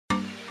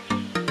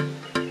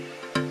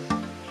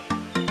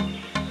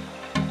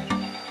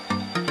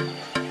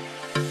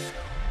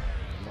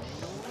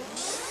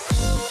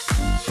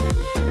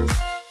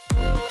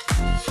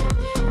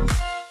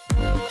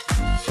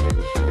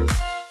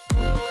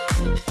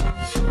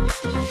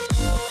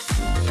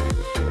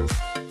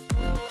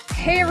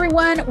Hey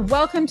everyone,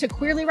 welcome to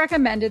Queerly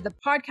Recommended, the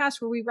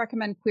podcast where we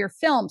recommend queer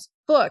films,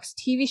 books,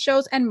 TV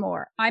shows, and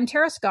more. I'm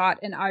Tara Scott,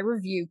 and I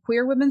review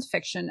queer women's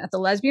fiction at the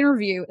Lesbian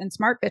Review and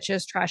Smart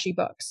Bitches Trashy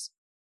Books.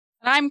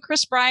 And I'm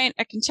Chris Bryant,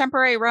 a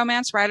contemporary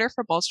romance writer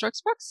for Bold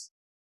Strokes Books.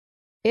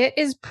 It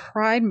is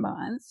Pride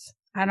Month.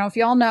 I don't know if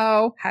y'all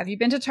know. Have you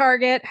been to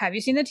Target? Have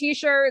you seen the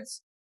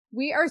t-shirts?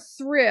 We are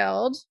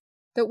thrilled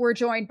that we're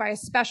joined by a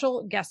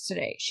special guest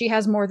today. She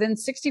has more than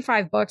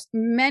 65 books,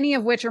 many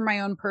of which are my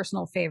own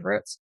personal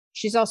favorites.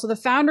 She's also the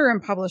founder and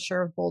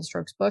publisher of Bold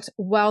Strokes Books.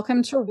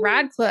 Welcome to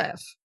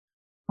Radcliffe.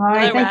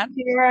 Hi, thank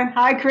you, Tara.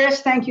 Hi, Chris.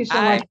 Thank you so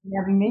much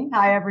for having me.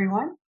 Hi,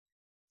 everyone.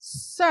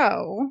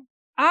 So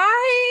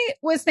I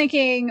was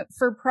thinking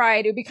for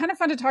Pride, it would be kind of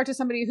fun to talk to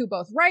somebody who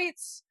both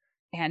writes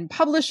and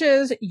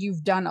publishes.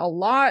 You've done a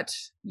lot.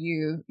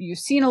 You've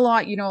seen a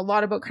lot. You know a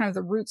lot about kind of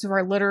the roots of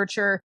our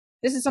literature.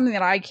 This is something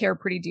that I care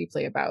pretty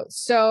deeply about.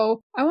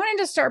 So I wanted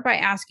to start by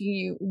asking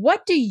you,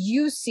 what do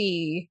you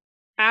see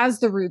as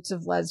the roots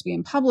of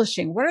lesbian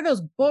publishing? What are those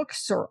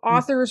books or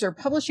authors or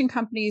publishing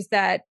companies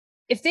that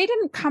if they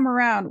didn't come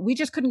around, we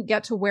just couldn't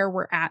get to where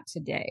we're at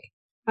today?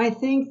 I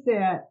think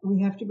that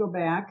we have to go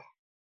back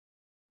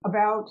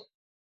about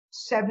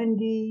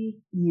 70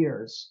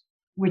 years,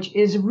 which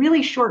is a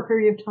really short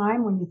period of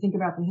time when you think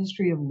about the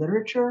history of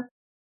literature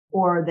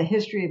or the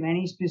history of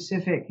any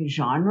specific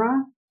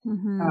genre.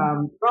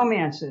 Mm-hmm.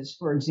 Romances,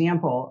 for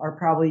example, are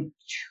probably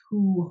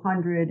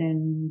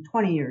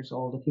 220 years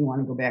old if you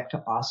want to go back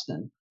to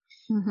Austen.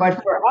 Mm-hmm.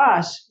 But for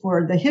us,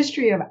 for the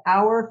history of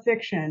our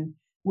fiction,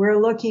 we're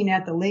looking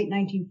at the late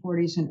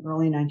 1940s and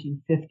early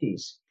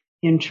 1950s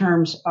in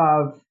terms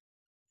of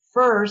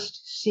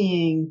first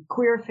seeing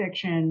queer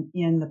fiction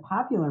in the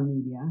popular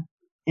media.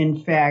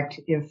 In fact,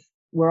 if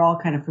we're all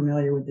kind of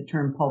familiar with the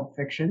term pulp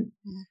fiction,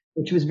 mm-hmm.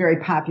 which was very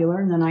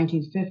popular in the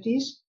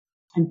 1950s.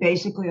 And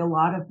basically, a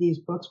lot of these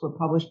books were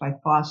published by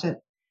Fawcett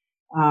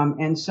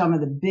and some of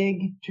the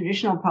big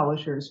traditional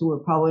publishers who were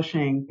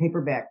publishing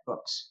paperback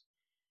books.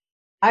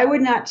 I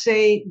would not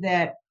say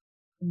that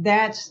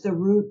that's the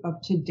root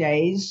of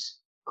today's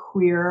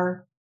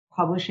queer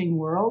publishing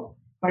world,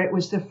 but it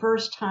was the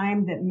first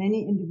time that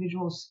many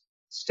individuals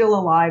still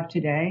alive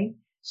today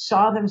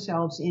saw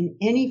themselves in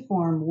any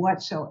form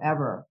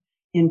whatsoever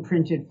in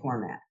printed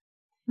format.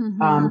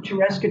 Mm-hmm.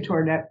 Thérèse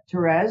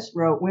Couturier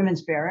wrote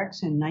Women's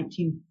Barracks in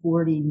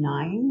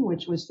 1949,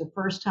 which was the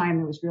first time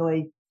there was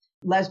really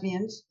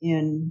lesbians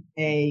in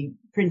a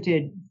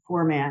printed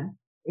format.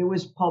 It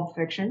was pulp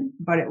fiction,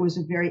 but it was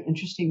a very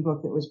interesting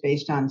book that was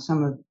based on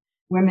some of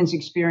women's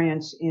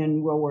experience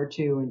in World War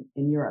II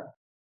in Europe.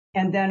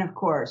 And then, of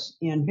course,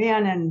 Anne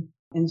Bannon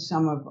and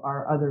some of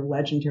our other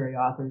legendary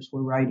authors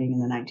were writing in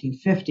the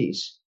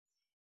 1950s.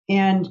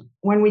 And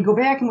when we go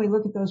back and we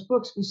look at those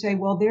books, we say,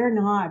 well, they're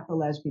not the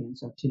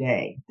lesbians of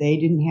today. They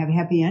didn't have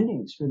happy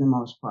endings for the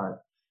most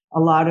part. A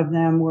lot of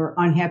them were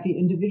unhappy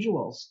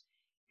individuals.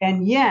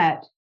 And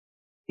yet,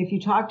 if you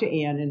talk to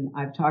Anne, and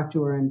I've talked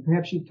to her, and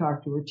perhaps you've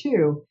talked to her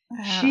too,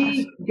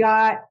 she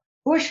got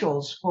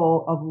bushels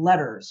full of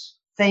letters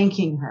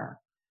thanking her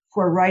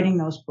for writing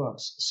those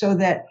books so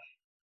that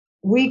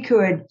we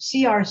could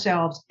see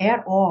ourselves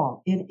at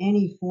all in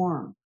any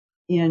form,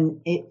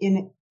 in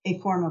a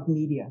form of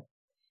media.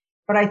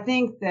 But I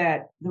think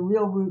that the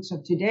real roots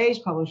of today's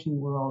publishing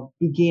world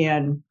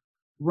began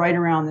right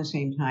around the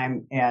same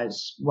time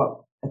as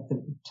what at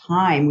the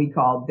time we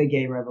called the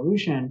Gay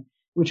Revolution,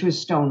 which was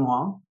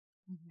Stonewall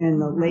in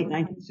the late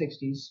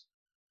 1960s.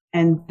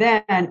 And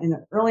then in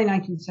the early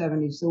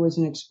 1970s, there was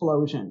an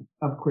explosion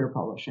of queer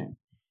publishing.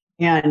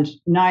 And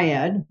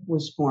NIAID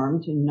was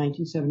formed in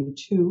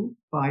 1972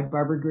 by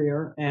Barbara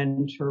Greer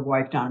and her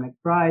wife, Donna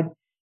McBride,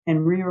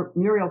 and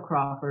Muriel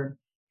Crawford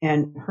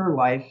and her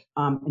wife,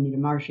 Anita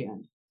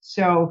Marchand.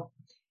 So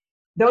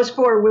those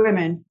four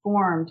women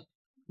formed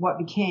what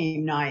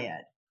became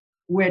NIAID,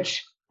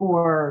 which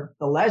for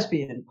the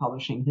lesbian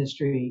publishing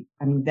history,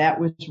 I mean, that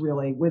was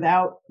really,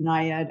 without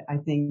NIAID, I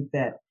think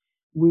that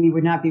we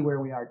would not be where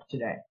we are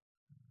today.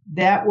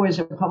 That was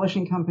a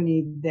publishing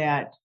company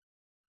that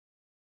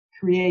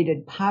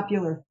created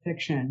popular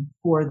fiction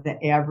for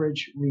the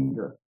average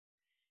reader,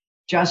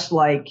 just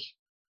like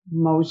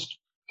most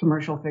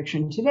commercial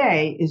fiction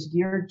today is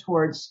geared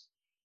towards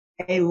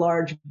a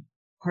large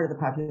part of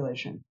the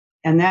population.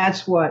 And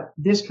that's what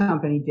this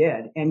company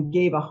did and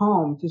gave a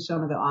home to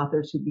some of the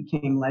authors who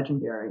became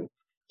legendary.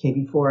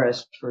 K.B.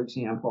 Forrest, for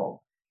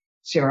example,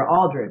 Sarah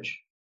Aldrich.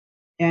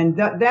 And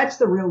that's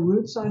the real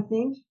roots, I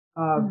think,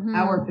 of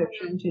our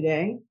fiction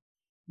today.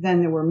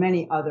 Then there were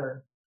many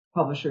other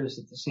publishers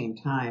at the same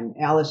time.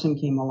 Allison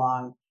came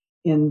along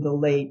in the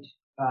late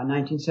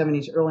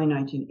 1970s, early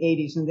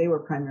 1980s, and they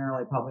were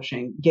primarily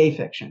publishing gay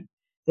fiction.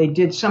 They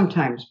did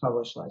sometimes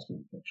publish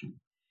lesbian fiction.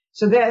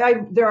 So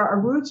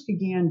our roots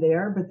began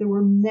there, but there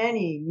were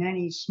many,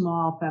 many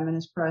small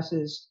feminist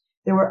presses.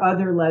 There were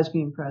other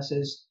lesbian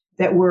presses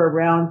that were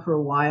around for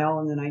a while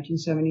in the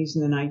 1970s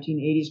and the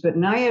 1980s, but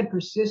NIAID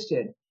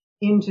persisted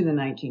into the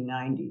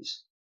 1990s.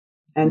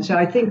 And so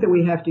I think that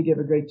we have to give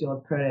a great deal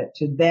of credit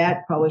to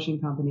that publishing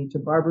company, to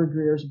Barbara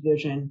Greer's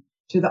vision,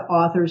 to the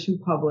authors who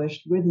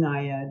published with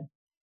NIAID.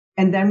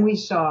 And then we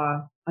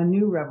saw a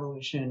new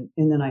revolution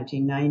in the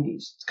 1990s.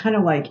 It's kind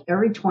of like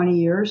every 20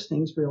 years,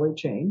 things really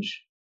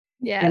change.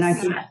 Yes. And I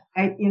think,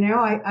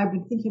 I've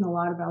been thinking a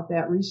lot about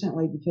that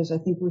recently because I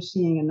think we're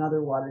seeing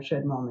another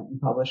watershed moment in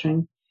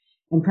publishing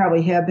and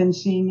probably have been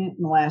seeing it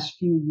in the last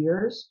few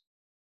years.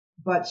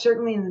 But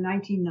certainly in the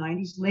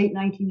 1990s, late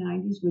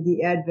 1990s, with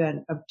the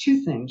advent of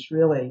two things,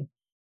 really,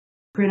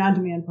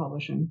 print-on-demand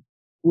publishing,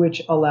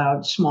 which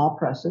allowed small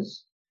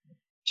presses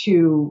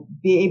to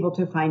be able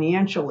to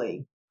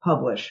financially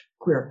publish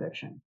queer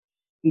fiction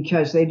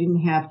because they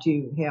didn't have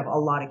to have a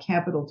lot of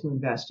capital to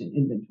invest in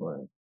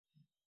inventory.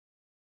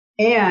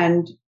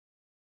 And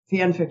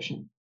fan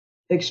fiction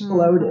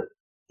exploded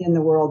in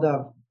the world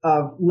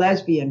of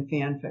lesbian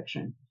fan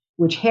fiction,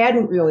 which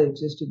hadn't really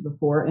existed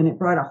before. And it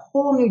brought a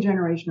whole new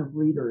generation of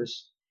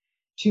readers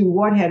to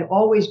what had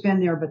always been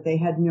there, but they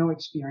had no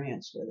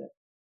experience with it.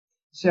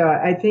 So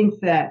I think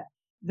that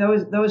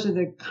those are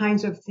the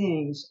kinds of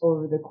things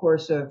over the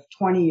course of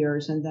 20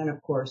 years. And then,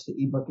 of course, the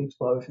ebook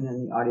explosion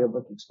and the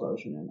audiobook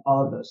explosion and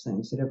all of those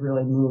things that have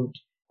really moved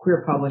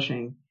queer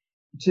publishing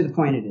to the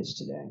point it is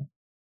today.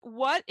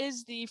 What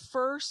is the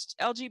first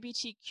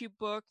LGBTQ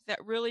book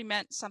that really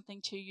meant something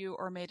to you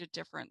or made a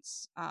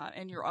difference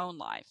in your own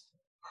life?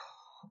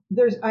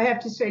 I have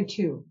to say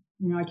two.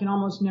 I can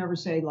almost never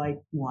say like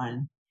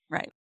one.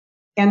 Right.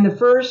 And the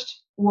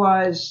first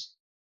was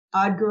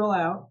Odd Girl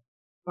Out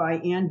by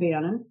Anne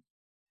Bannon.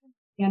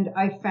 And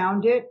I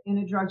found it in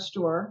a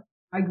drugstore.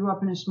 I grew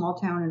up in a small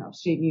town in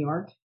upstate New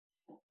York.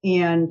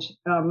 And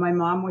my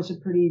mom was a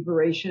pretty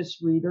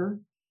voracious reader.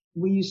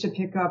 We used to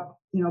pick up,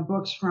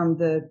 books from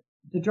the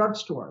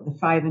drugstore, the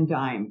Five and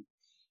Dime.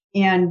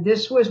 And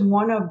this was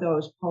one of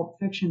those pulp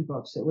fiction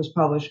books that was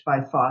published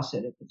by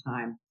Fawcett at the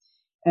time.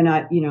 And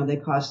they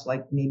cost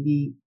like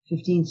maybe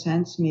 15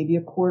 cents, maybe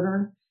a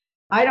quarter.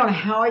 I don't know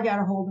how I got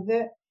a hold of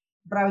it,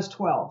 but I was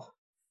 12.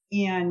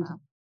 And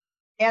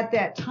at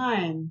that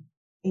time,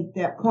 at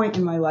that point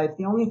in my life,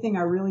 the only thing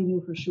I really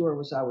knew for sure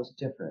was I was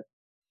different,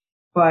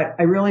 but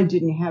I really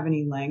didn't have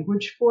any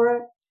language for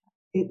it.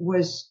 It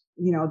was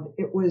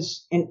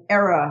an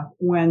era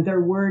when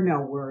there were no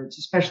words,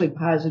 especially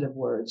positive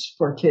words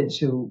for kids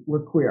who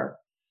were queer.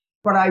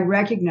 But I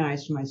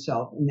recognized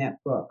myself in that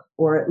book,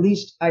 or at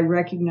least I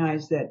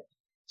recognized that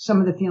some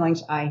of the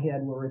feelings I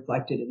had were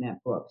reflected in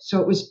that book.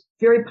 So it was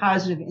very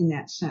positive in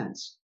that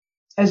sense.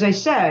 As I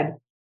said,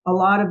 a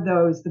lot of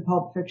the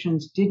pulp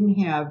fictions didn't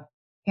have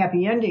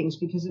happy endings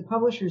because the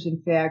publishers,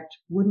 in fact,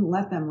 wouldn't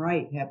let them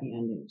write happy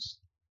endings.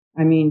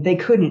 I mean, they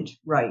couldn't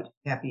write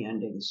happy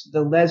endings.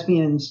 The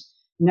lesbians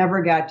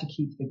never got to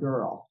keep the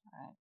girl.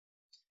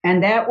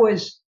 And that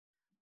was,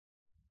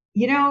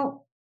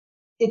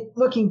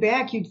 looking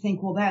back, you'd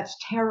think, well, that's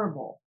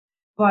terrible.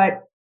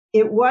 But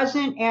it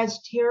wasn't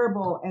as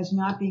terrible as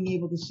not being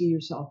able to see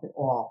yourself at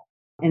all.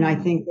 And I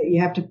think that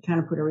you have to kind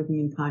of put everything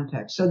in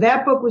context. So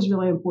that book was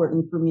really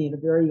important for me at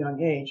a very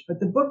young age. But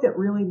the book that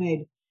really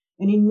made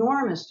an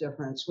enormous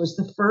difference was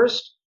the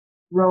first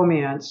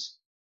romance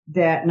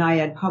that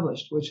NIAID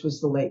published, which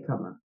was The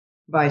Latecomer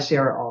by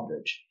Sarah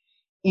Aldrich.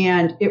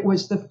 And it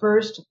was the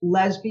first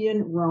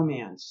lesbian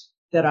romance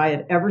that I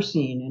had ever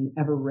seen and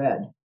ever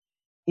read.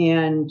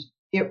 And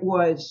it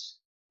was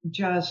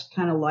just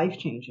kind of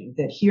life-changing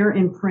that here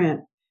in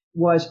print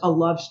was a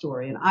love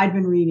story. And I'd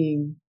been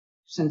reading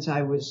since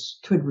I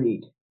could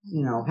read,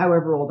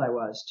 however old I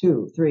was,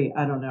 2, 3,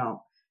 I don't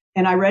know.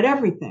 And I read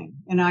everything.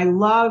 And I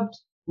loved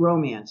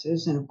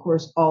romances. And of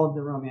course, all of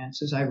the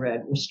romances I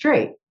read were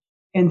straight.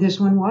 And this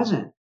one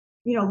wasn't.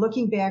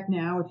 Looking back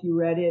now, if you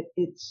read it,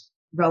 it's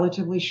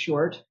relatively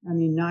short. I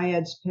mean,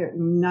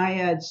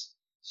 NIAID's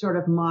sort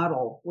of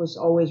model was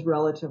always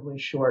relatively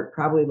short,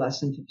 probably less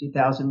than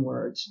 50,000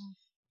 words.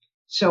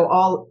 So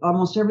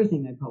almost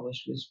everything they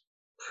published was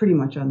pretty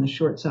much on the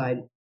short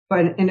side.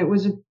 And it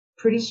was a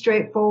pretty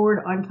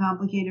straightforward,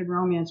 uncomplicated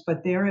romance,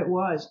 but there it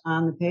was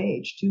on the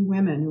page, 2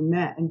 women who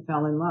met and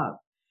fell in love.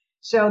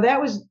 So that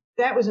was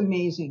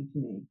amazing to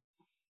me.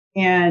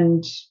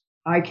 And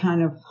I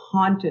kind of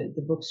haunted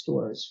the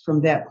bookstores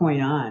from that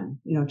point on,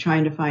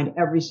 trying to find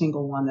every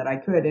single one that I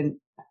could. And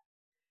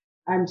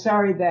I'm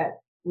sorry that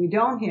we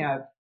don't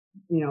have,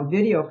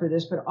 video for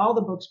this, but all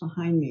the books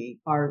behind me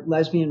are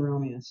lesbian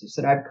romances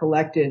that I've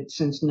collected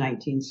since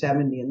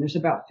 1970. And there's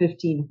about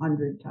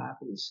 1,500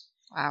 copies.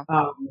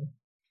 Wow.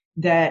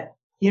 That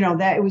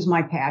it was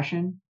my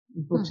passion.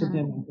 Books have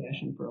been my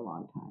passion for a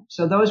long time.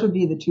 So those would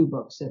be the 2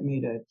 books that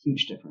made a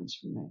huge difference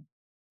for me.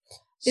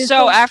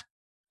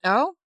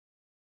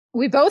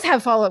 We both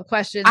have follow-up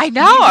questions. I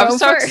know. I'm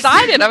so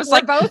excited. I was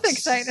like, both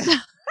excited.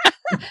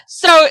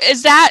 So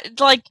is that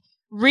like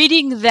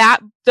reading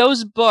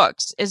those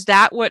books? Is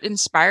that what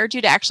inspired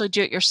you to actually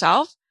do it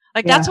yourself?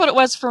 Like, that's what it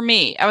was for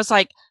me. I was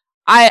like,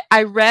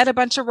 I read a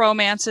bunch of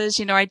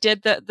romances. I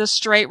did the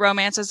straight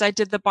romances. I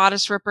did the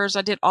bodice rippers.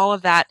 I did all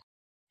of that.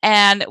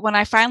 And when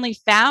I finally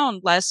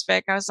found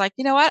Lesfic, I was like,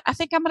 you know what? I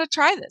think I'm going to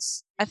try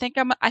this. I think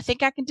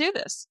I can do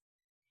this.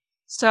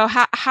 So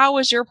how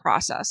was your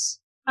process?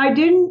 I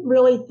didn't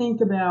really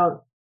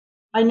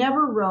I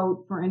never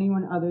wrote for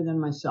anyone other than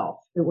myself.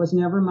 It was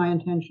never my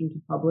intention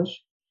to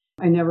publish.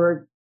 I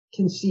never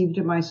conceived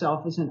of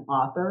myself as an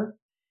author.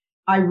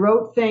 I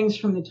wrote things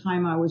from the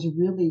time I was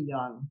really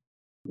young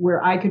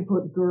where I could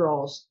put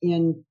girls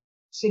in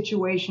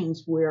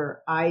situations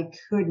where I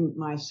couldn't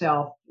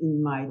myself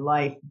in my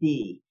life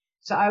be.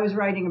 So I was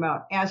writing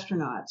about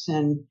astronauts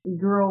and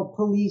girl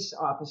police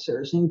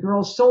officers and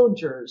girl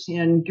soldiers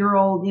and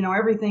girl,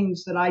 everything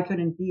that I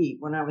couldn't be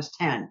when I was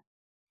 10.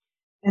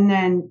 And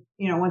then,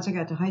 once I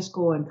got to high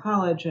school and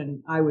college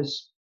and I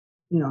was,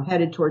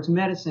 headed towards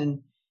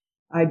medicine,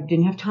 I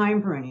didn't have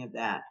time for any of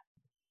that.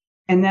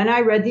 And then I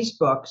read these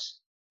books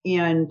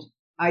and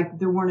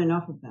there weren't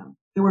enough of them.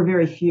 There were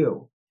very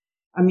few.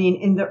 I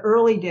mean, in the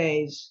early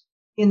days,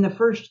 in the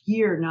first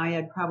year,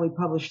 NIAID probably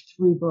published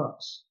 3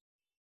 books.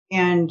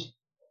 And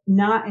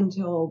not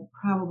until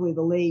probably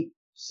the late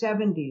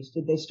 70s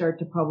did they start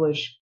to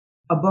publish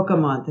a book a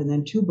month and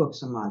then 2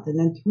 books a month and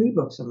then 3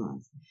 books a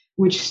month,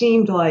 which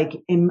seemed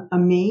like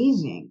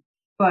amazing.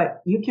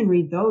 But you can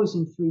read those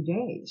in 3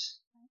 days.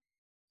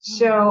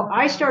 So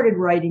I started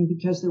writing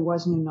because there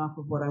wasn't enough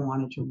of what I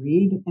wanted to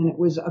read. And it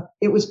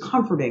was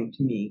comforting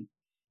to me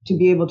to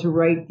be able to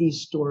write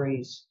these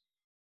stories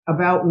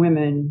about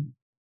women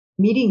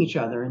meeting each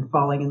other and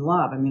falling in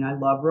love. I mean, I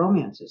love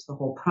romances, the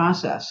whole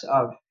process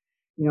of,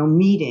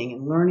 meeting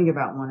and learning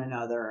about one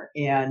another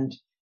and,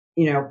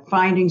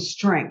 finding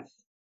strength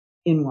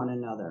in one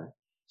another.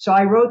 So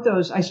I wrote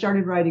those. I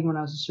started writing when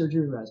I was a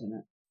surgery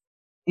resident,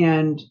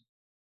 and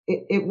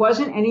it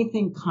wasn't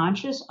anything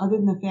conscious other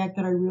than the fact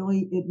that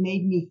it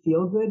made me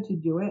feel good to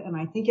do it. And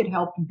I think it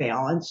helped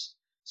balance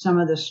some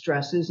of the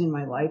stresses in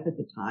my life at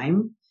the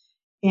time.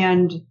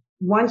 And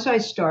once I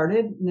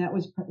started, and that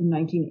was in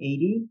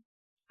 1980,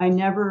 I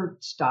never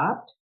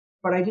stopped,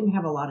 but I didn't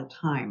have a lot of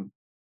time.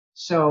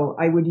 So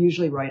I would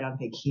usually write on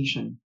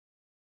vacation.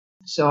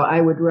 So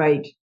I would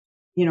write,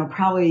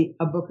 probably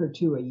a book or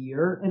 2 a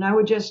year, and I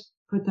would just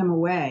put them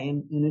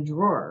away in a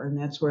drawer.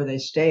 And that's where they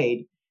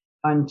stayed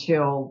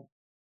until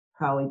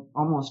probably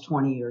almost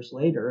 20 years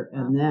later.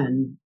 And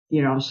then,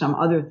 some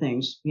other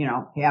things,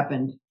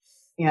 happened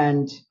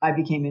and I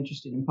became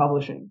interested in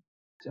publishing.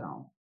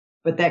 So,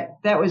 but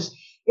it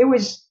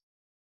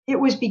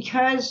was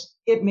because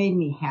it made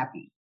me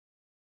happy.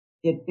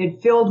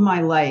 It filled my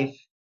life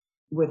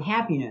with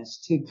happiness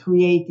to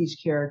create these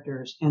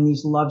characters and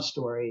these love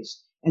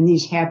stories and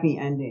these happy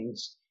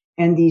endings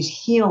and these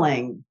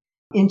healing,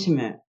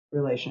 intimate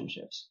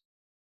relationships.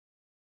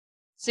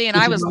 See, and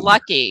I was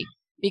lucky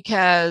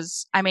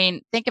because, I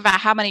mean, think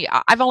about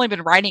I've only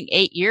been writing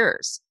 8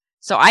 years.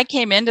 So I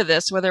came into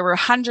this where there were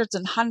hundreds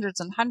and hundreds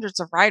and hundreds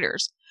of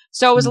writers.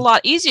 So it was a lot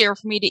easier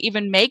for me to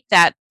even make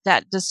that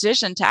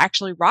decision to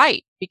actually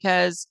write,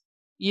 because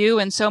you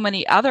and so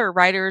many other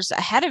writers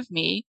ahead of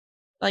me,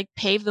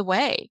 paved the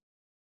way.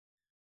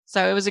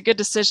 So it was a good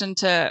decision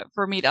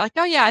for me to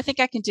oh yeah, I think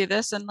I can do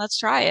this and let's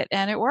try it.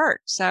 And it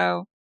worked.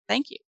 So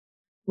thank you.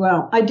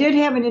 Well, I did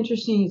have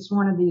it's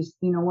one of these,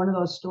 one of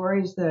those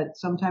stories that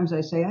sometimes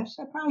I say, I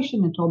probably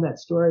shouldn't have told that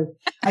story.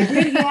 I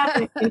did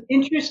have an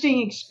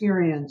interesting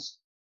experience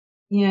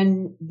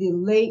in the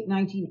late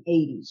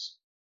 1980s.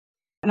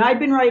 And I'd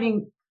been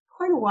writing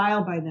quite a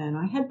while by then.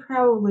 I had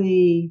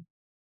probably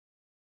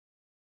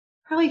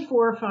 4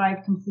 or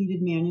 5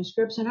 completed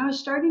manuscripts, and I was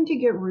starting to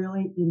get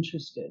really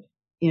interested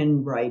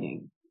in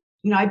writing.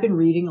 I'd been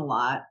reading a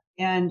lot,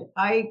 and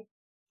I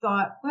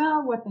thought,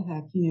 well, what the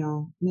heck,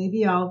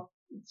 maybe I'll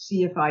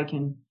see if I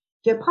can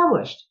get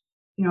published.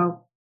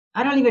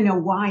 I don't even know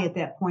why at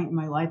that point in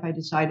my life I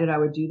decided I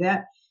would do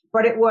that,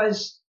 but it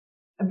was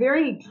a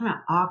very kind of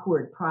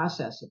awkward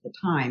process at the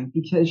time,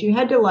 because you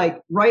had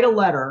to write a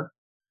letter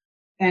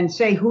and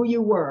say who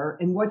you were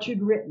and what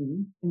you'd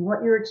written and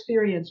what your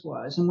experience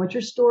was and what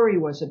your story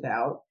was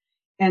about.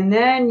 And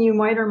then you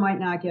might or might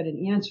not get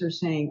an answer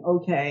saying,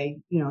 okay,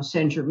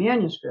 send your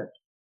manuscript.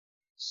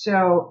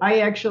 So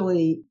I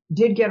actually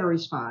did get a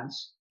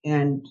response,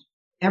 and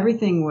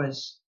everything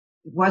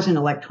wasn't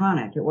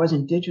electronic. It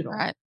wasn't digital.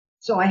 Right.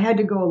 So I had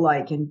to go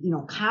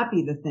and,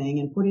 copy the thing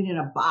and put it in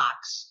a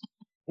box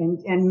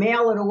and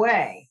mail it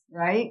away.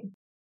 Right.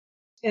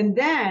 And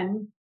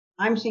then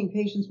I'm seeing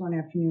patients one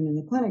afternoon in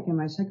the clinic, and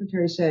my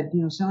secretary said,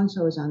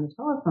 so-and-so is on the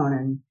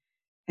telephone,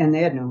 and they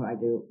had no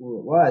idea who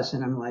it was.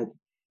 And I'm like,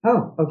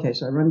 oh, okay.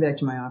 So I run back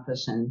to my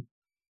office, and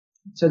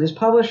so this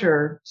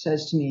publisher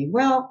says to me,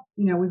 well,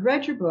 we've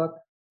read your book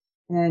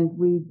and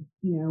we'd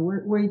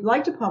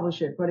like to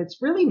publish it, but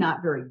it's really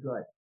not very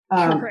good.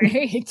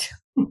 Great.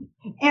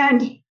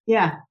 And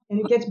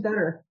it gets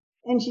better.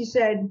 And she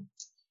said,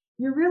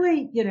 you're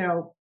really,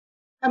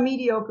 a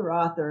mediocre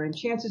author, and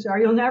chances are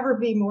you'll never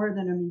be more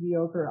than a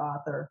mediocre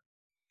author.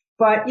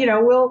 But,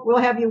 we'll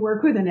have you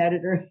work with an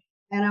editor.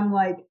 And I'm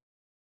like,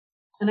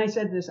 and I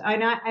said this,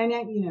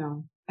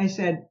 I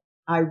said,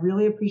 I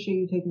really appreciate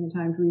you taking the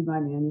time to read my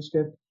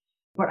manuscript,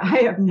 but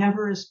I have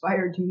never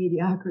aspired to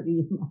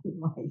mediocrity in my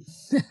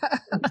life.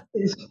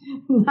 It's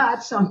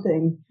not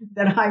something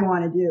that I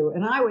want to do.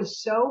 And I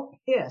was so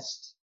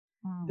pissed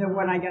that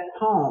when I got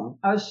home,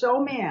 I was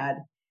so mad.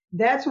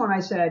 That's when I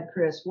said,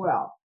 Chris,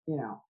 well,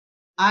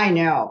 I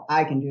know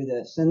I can do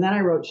this. And then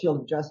I wrote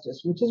Shield of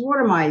Justice, which is one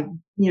of my,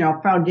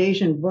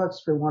 foundation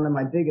books for one of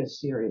my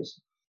biggest series.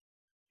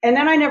 And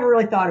then I never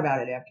really thought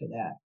about it after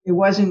that. It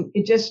was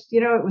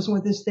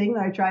with this thing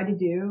that I tried to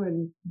do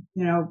and,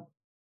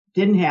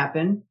 didn't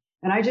happen.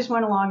 And I just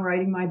went along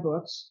writing my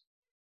books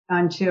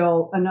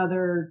until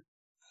another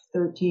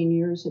 13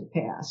 years had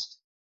passed.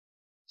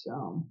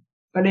 So,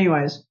 but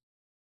anyways.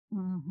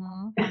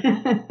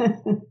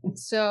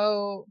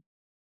 So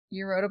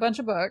you wrote a bunch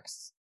of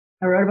books.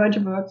 I wrote a bunch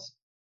of books.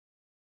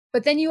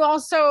 But then you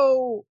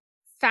also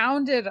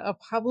founded a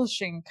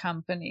publishing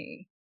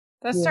company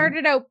that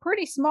started out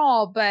pretty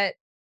small, but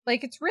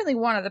it's really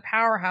one of the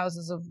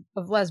powerhouses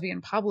of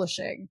lesbian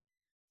publishing.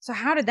 So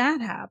how did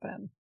that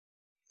happen?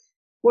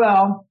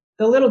 Well,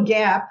 the little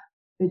gap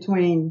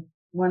between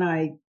when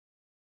I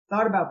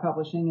thought about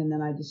publishing and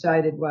then I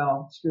decided,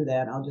 well, screw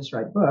that, I'll just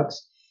write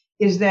books,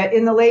 is that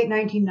in the late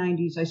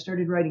 1990s, I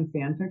started writing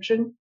fan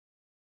fiction,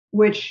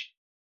 which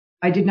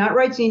I did not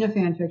write Xena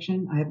fan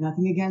fiction. I have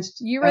nothing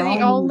against. You were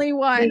the only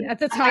one at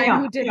the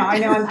time who did. I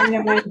know. I'm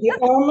the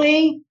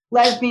only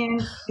lesbian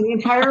in the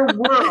entire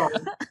world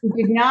who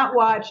did not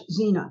watch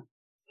Xena.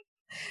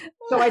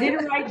 So I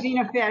didn't write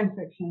Xena fan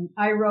fiction.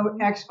 I wrote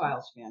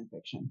X-Files fan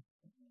fiction.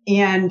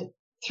 And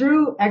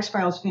through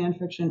X-Files fan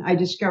fiction, I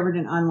discovered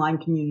an online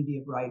community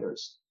of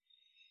writers.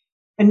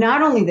 And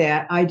not only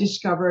that, I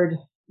discovered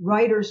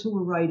writers who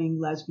were writing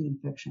lesbian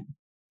fiction.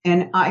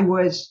 And I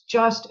was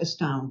just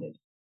astounded.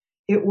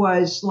 It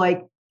was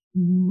like,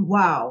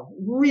 wow,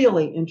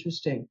 really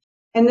interesting.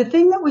 And the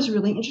thing that was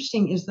really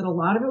interesting is that a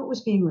lot of it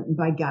was being written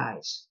by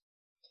guys.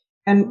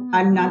 And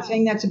I'm not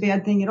saying that's a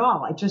bad thing at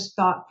all. I just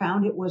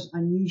found it was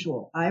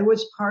unusual. I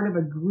was part of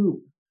a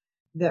group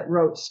that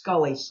wrote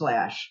Scully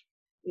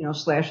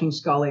slashing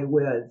Scully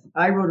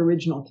I wrote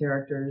original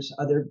characters.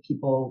 Other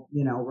people,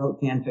 wrote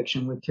fan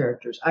fiction with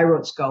characters. I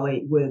wrote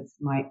Scully with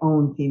my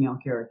own female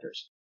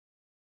characters.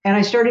 And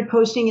I started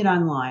posting it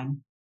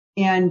online.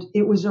 And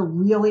it was a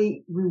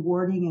really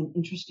rewarding and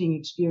interesting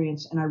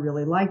experience. And I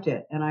really liked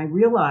it. And I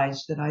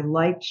realized that I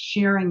liked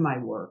sharing my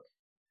work.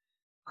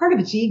 Part of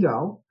it's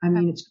ego. I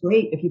mean, it's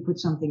great if you put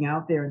something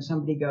out there and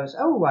somebody goes,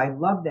 oh, I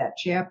love that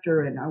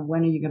chapter. And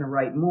when are you going to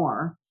write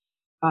more?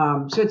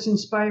 So it's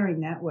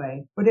inspiring that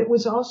way. But it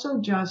was also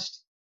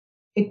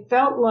it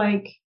felt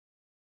like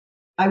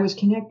I was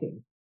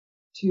connecting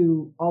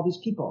to all these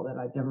people that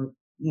I'd never,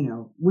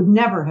 would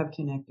never have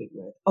connected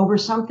with over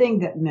something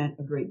that meant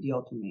a great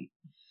deal to me.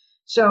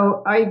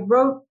 So I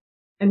wrote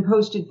and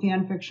posted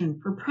fan fiction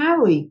for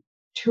probably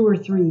 2 or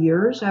 3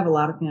 years. I have a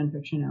lot of fan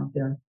fiction out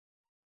there.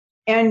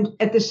 And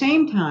at the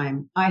same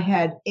time, I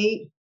had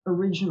 8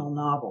 original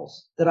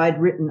novels that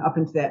I'd written up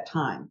until that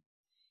time.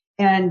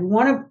 And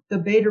one of the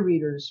beta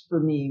readers for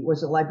me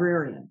was a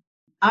librarian.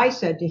 I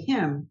said to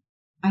him,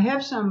 I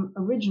have some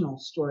original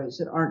stories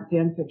that aren't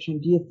fan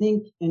fiction. Do you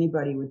think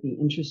anybody would be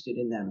interested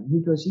in them? And he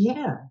goes,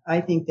 yeah,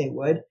 I think they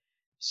would.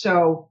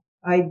 So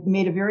I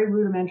made a very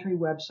rudimentary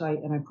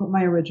website and I put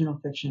my original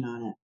fiction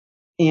on it.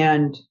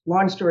 And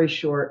long story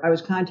short, I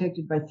was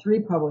contacted by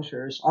 3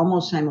 publishers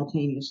almost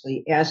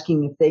simultaneously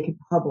asking if they could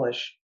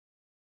publish.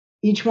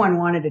 Each one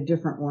wanted a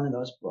different one of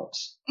those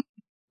books.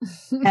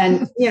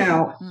 And,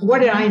 what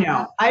did I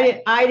know?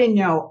 I didn't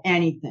know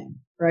anything,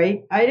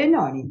 right? I didn't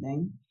know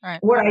anything. Right.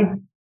 What I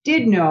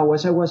did know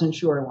was I wasn't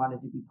sure I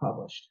wanted to be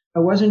published. I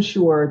wasn't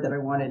sure that I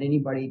wanted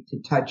anybody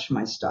to touch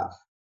my stuff.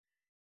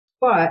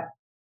 But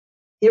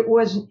it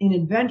was an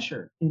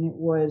adventure, and it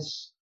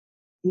was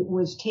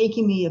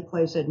taking me a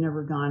place I'd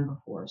never gone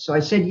before. So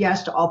I said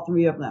yes to all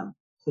 3 of them,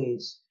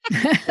 please.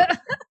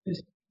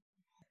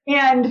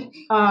 And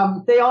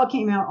they all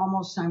came out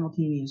almost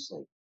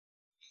simultaneously.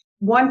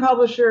 One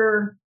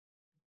publisher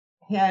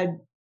had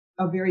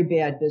a very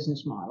bad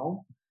business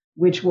model,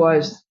 which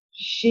was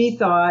she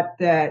thought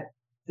that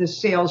the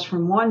sales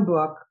from one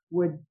book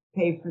would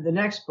pay for the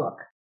next book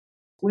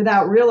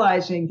without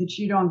realizing that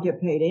you don't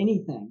get paid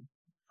anything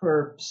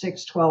for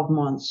 6-12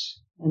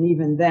 months. And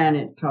even then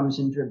it comes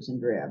in dribs and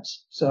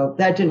drabs. So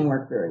that didn't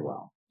work very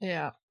well.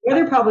 Yeah. The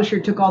other publisher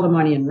took all the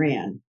money and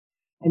ran,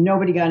 and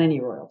nobody got any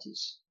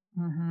royalties.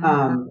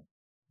 Mm-hmm.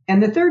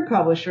 And the third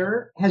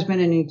publisher has been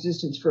in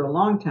existence for a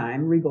long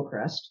time, Regal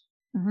Crest,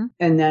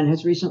 and then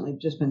has recently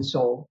just been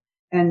sold.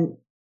 And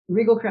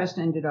Regal Crest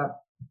ended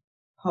up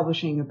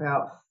publishing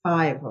about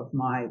 5 of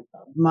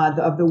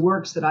of the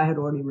works that I had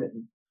already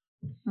written.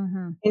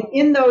 Mm-hmm. And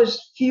in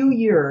those few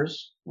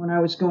years, when I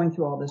was going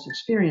through all this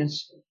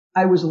experience,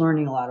 I was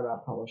learning a lot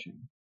about publishing,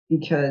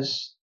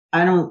 because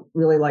I don't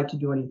really like to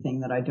do anything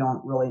that I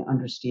don't really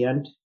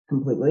understand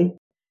completely.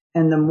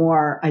 And the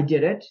more I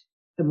did it,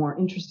 the more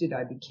interested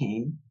I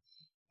became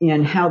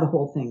in how the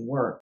whole thing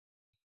worked.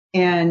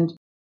 And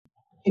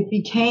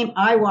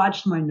I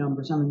watched my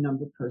numbers. I'm a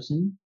number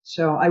person.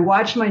 So I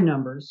watched my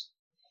numbers,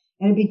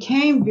 and it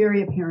became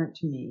very apparent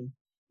to me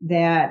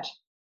that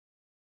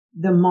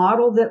the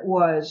model that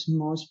was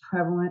most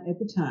prevalent at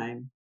the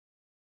time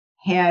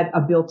had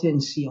a built-in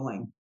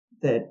ceiling.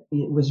 that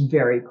it was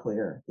very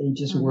clear. They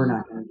just were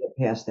not going to get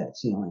past that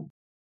ceiling.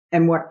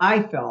 And what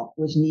I felt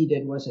was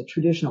needed was a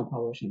traditional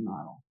publishing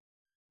model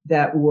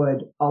that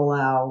would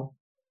allow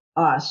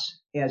us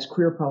as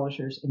queer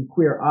publishers and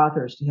queer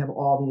authors to have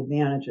all the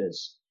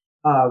advantages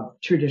of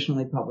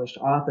traditionally published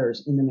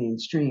authors in the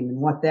mainstream. And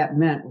what that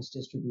meant was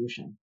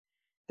distribution.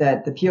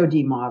 That the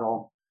POD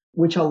model,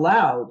 which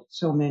allowed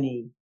so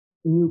many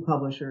new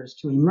publishers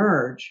to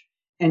emerge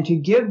and to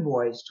give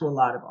voice to a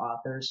lot of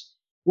authors,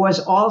 was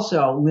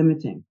also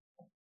limiting.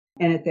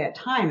 And at that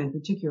time in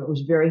particular, it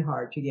was very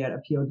hard to get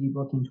a POD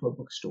book into a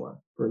bookstore,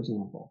 for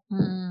example.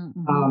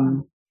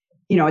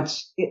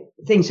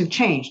 Things have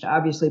changed,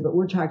 obviously, but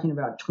we're talking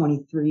about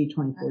 23,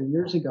 24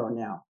 years ago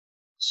now.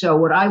 So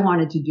what I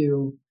wanted to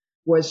do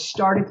was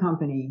start a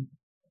company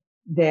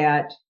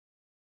that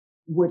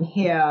would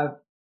have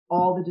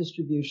all the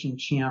distribution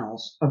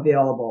channels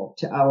available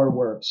to our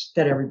works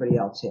that everybody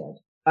else had.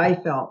 I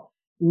felt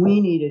we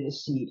needed a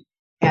seat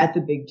at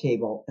the big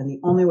table, and the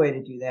only way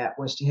to do that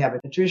was to have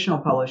a traditional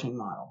publishing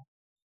model.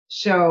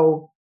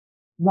 So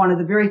one of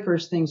the very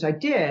first things I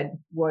did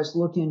was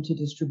look into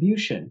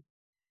distribution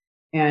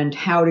and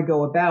how to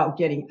go about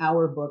getting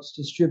our books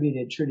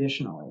distributed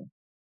traditionally.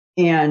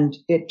 And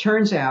it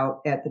turns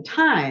out at the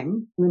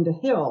time, Linda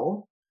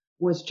Hill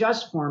was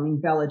just forming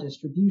Bella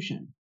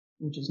Distribution,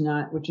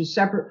 which is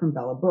separate from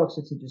Bella Books.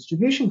 It's a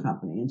distribution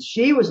company. And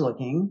she was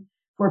looking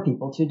for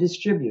people to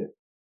distribute.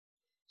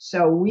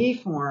 So we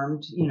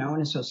formed, an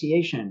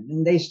association,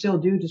 and they still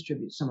do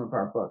distribute some of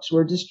our books.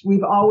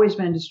 We've always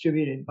been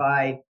distributed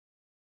by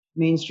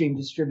mainstream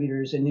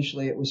distributors.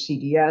 Initially it was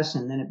CDS,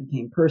 and then it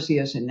became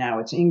Perseus, and now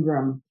it's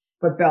Ingram,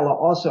 but Bella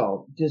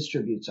also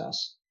distributes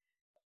us.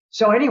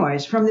 So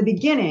anyways, from the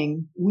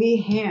beginning, we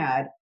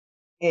had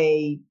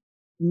a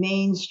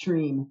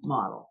mainstream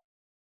model.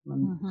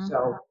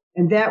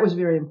 And that was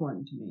very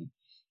important to me.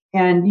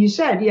 And you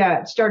said,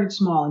 it started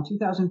small. In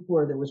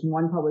 2004, there was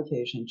one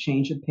publication,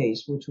 Change of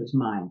Pace, which was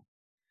mine.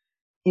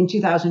 In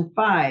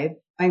 2005,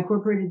 I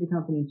incorporated the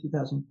company in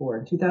 2004.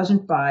 In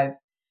 2005,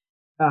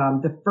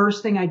 the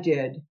first thing I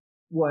did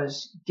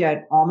was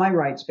get all my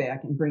rights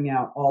back and bring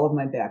out all of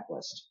my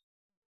backlist.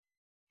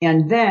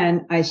 And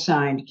then I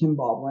signed Kim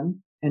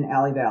Baldwin and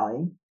Allie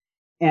Valley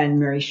and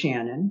Mary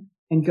Shannon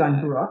and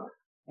Gunn Brooke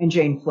and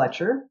Jane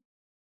Fletcher.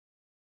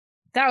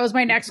 That was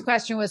my next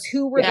question, was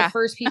who were the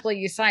first people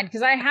you signed?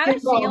 Because I had a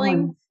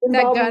feeling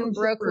that Gunn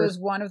Brooke was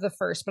one of the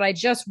first, but I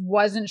just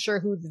wasn't sure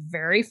who the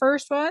very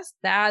first was.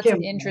 That's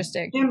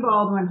interesting. Kim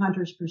Baldwin,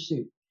 Hunter's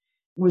Pursuit,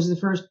 was the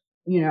first,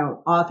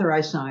 author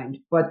I signed.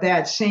 But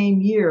that same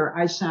year,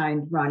 I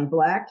signed Ronnie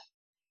Black.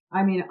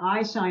 I mean,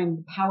 I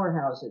signed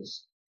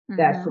powerhouses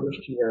that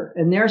first year,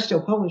 and they're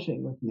still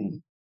publishing with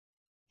me.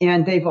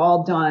 And they've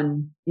all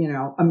done,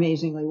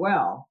 amazingly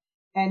well.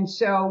 And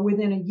so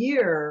within a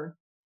year,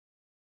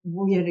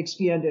 we had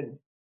expanded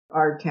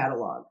our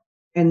catalog,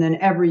 and then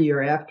every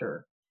year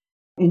after.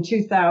 In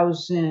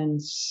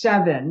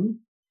 2007,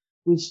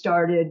 we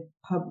started,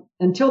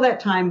 until that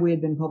time, we had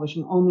been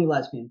publishing only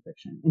lesbian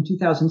fiction. In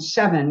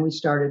 2007, we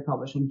started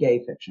publishing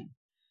gay fiction.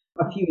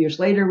 A few years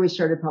later, we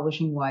started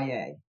publishing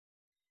YA.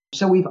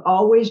 So we've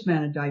always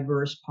been a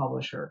diverse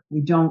publisher.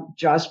 We don't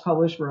just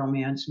publish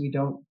romance. We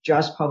don't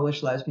just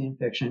publish lesbian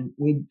fiction.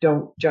 We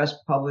don't just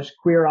publish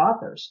queer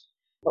authors,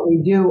 but we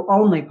do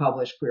only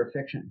publish queer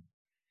fiction.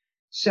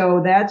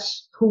 So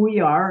that's who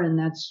we are, and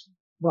that's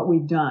what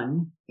we've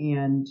done.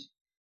 And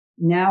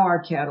now our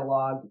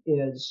catalog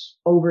is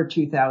over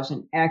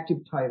 2,000 active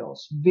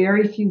titles.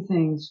 Very few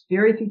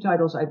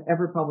titles I've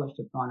ever published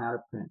have gone out of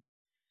print.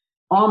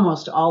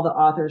 Almost all the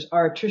authors,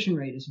 our attrition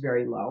rate is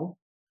very low.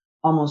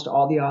 Almost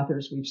all the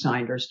authors we've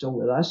signed are still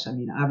with us. I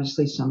mean,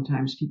 obviously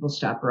sometimes people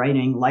stop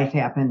writing, life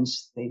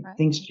happens,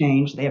 things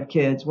change, they have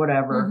kids,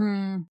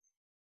 whatever.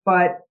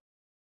 But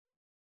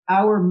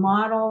our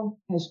model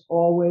has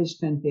always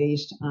been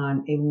based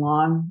on a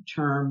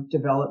long-term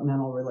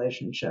developmental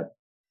relationship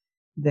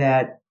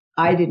that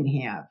I didn't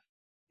have,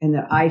 and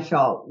that I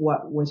felt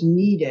what was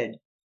needed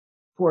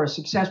for a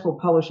successful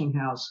publishing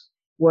house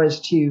was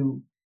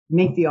to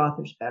make the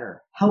authors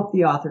better, help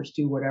the authors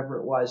do whatever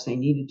it was they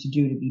needed to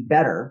do to be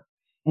better,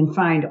 and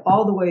find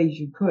all the ways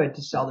you could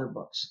to sell their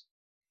books.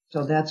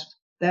 So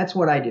that's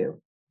what I do.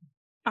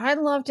 I'd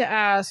love to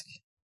ask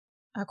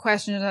a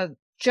question that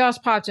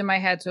just popped in my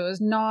head. So it was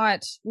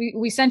not,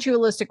 we sent you a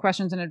list of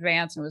questions in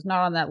advance, and it was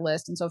not on that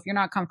list. And so if you're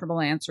not comfortable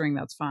answering,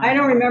 that's fine. I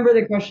don't remember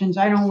the questions.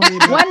 I don't worry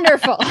about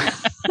Wonderful.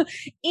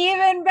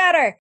 Even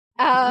better.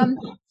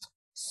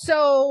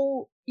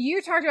 So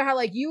you talked about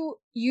how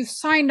you've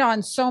signed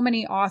on so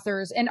many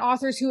authors, and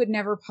authors who had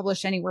never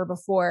published anywhere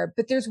before.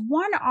 But there's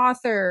one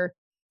author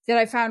that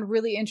I found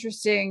really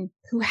interesting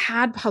who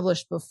had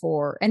published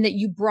before, and that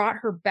you brought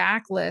her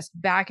backlist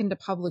back into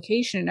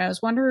publication. And I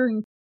was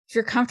wondering if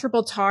you're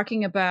comfortable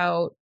talking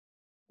about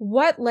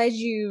what led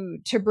you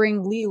to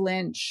bring Lee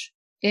Lynch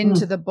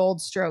into the Bold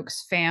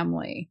Strokes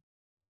family.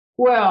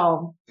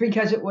 Well,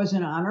 because it was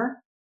an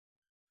honor.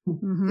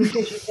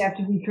 Because you have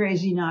to be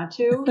crazy not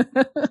to.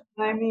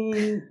 I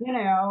mean,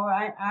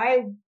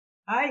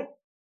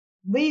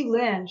 Lee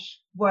Lynch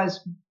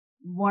was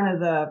one of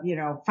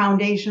the,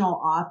 foundational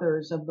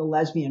authors of the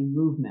lesbian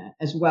movement,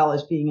 as well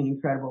as being an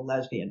incredible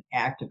lesbian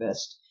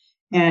activist.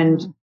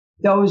 And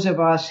those of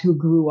us who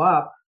grew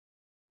up,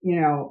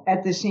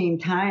 at the same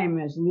time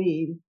as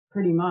Lee,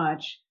 pretty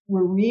much,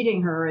 were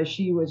reading her as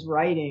she was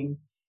writing,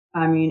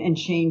 and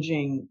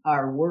changing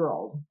our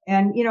world.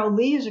 And,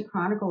 Lee is a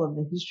chronicle of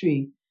the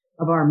history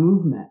of our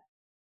movement.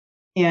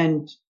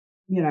 And,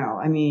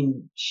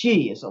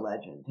 she is a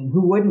legend, and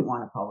who wouldn't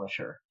want to publish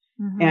her?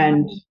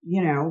 And,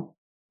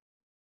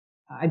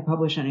 I'd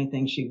publish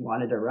anything she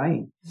wanted to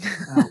write.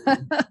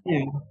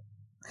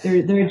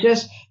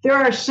 There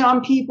are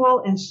some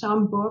people and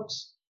some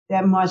books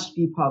that must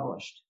be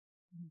published.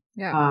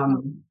 Yeah.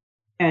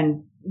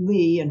 And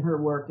Lee and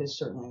her work is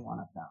certainly one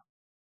of them.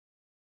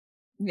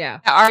 Yeah.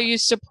 Are you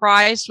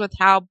surprised with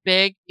how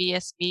big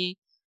BSB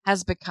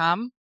has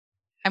become?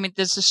 I mean,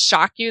 does this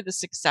shock you, the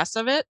success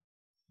of it?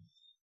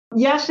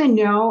 Yes and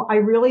no. I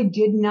really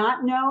did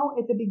not know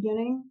at the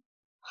beginning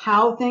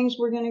how things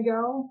were going to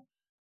go.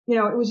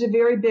 It was a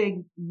very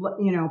big,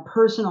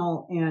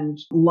 personal and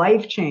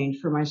life change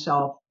for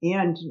myself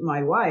and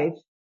my wife,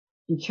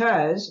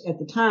 because at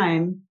the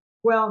time,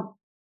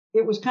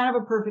 it was kind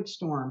of a perfect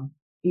storm,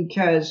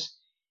 because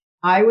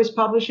I was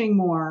publishing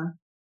more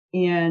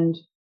and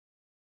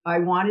I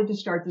wanted to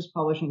start this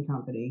publishing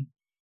company,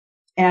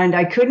 and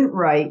I couldn't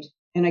write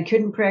and I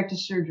couldn't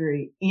practice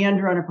surgery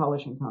and run a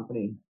publishing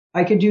company.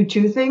 I could do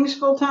 2 things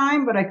full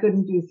time, but I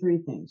couldn't do 3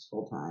 things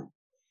full time.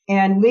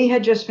 And Lee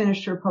had just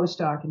finished her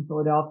postdoc in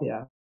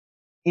Philadelphia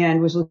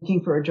and was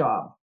looking for a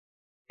job.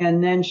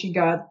 And then she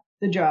got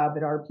the job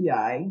at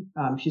RPI.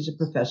 She's a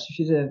professor.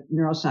 She's a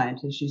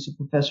neuroscientist. She's a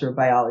professor of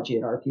biology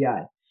at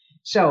RPI.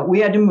 So we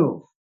had to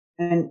move.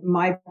 And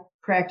my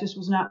practice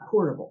was not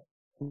portable.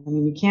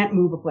 You can't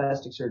move a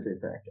plastic surgery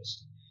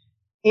practice.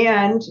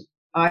 And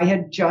I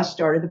had just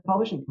started the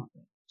publishing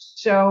company.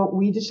 So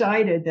we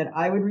decided that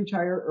I would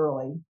retire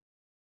early.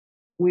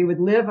 We would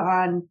live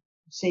on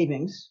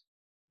savings,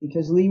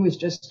 because Lee was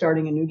just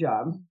starting a new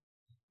job.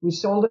 We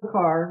sold a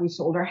car. We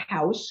sold our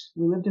house.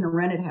 We lived in a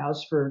rented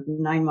house for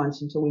 9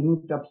 months until we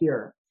moved up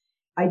here.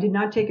 I did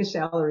not take a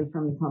salary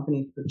from the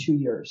company for 2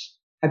 years.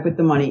 I put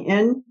the money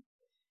in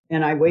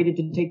and I waited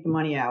to take the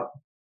money out.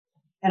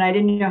 And I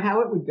didn't know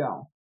how it would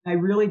go. I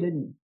really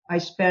didn't. I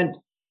spent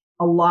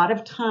a lot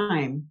of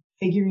time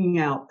figuring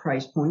out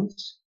price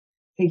points,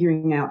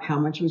 figuring out how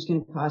much it was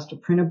going to cost to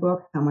print a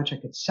book, how much I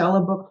could sell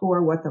a book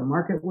for, what the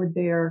market would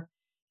bear,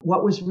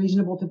 what was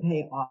reasonable to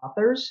pay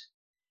authors.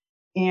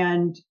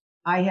 And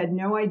I had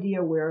no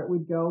idea where it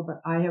would go,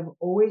 but I have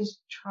always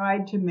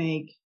tried to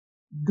make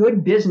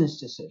good business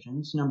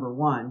decisions. Number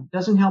one,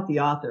 doesn't help the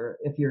author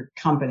if your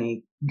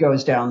company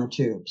goes down the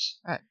tubes.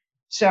 Right.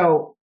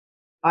 So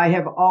I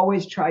have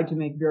always tried to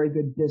make very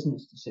good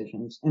business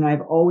decisions, and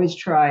I've always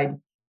tried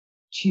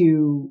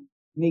to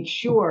make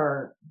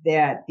sure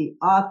that the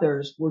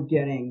authors were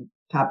getting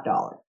top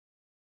dollar,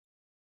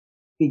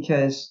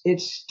 because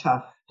it's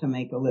tough to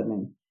make a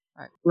living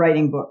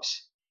writing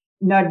books.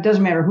 Now, it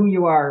doesn't matter who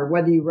you are,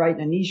 whether you write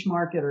in a niche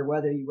market or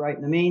whether you write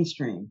in the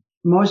mainstream.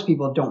 Most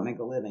people don't make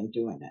a living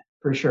doing it,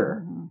 for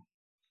sure.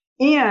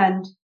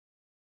 And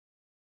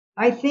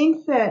I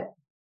think that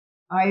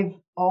I've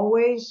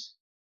always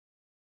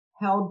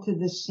held to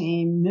the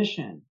same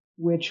mission,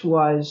 which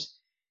was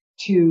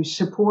to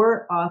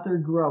support author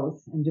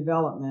growth and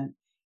development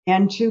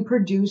and to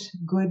produce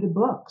good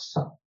books.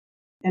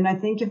 And I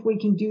think if we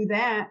can do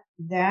that,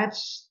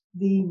 that's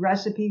the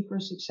recipe for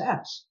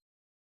success.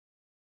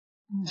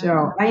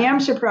 So I am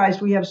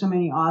surprised we have so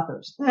many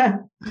authors.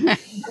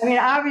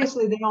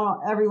 Obviously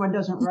everyone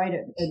doesn't write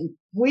it. And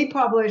we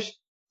publish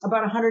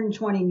about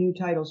 120 new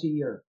titles a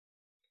year.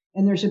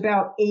 And there's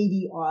about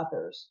 80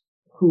 authors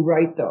who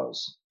write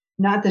those.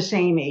 Not the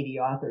same 80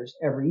 authors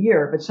every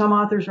year, but some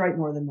authors write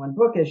more than one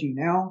book, as you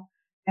know.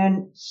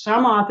 And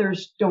some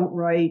authors don't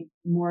write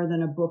more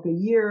than a book a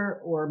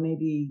year, or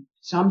maybe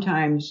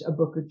sometimes a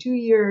book or 2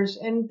 years.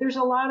 And there's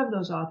a lot of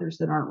those authors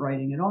that aren't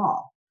writing at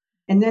all.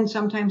 And then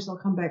sometimes they'll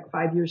come back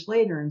 5 years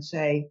later and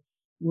say,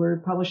 we're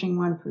publishing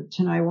one for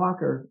Tanai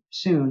Walker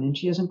soon, and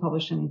she hasn't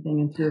published anything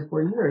in 3 or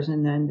 4 years.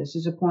 And then this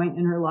is a point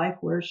in her life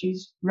where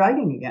she's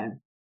writing again.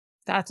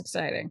 That's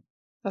exciting.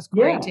 That's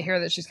great to hear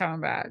that she's coming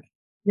back.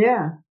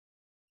 Yeah.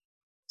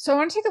 So I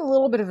want to take a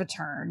little bit of a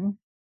turn.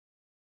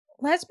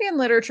 Lesbian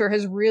literature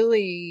has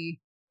really,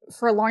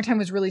 for a long time,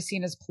 was really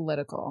seen as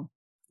political.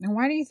 And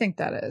why do you think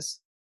that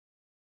is?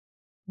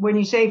 When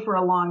you say for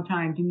a long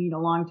time, do you mean a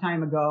long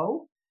time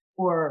ago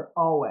or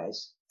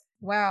always?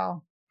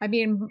 Well,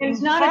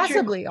 it's not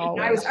possibly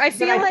always. I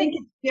think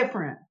it's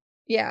different.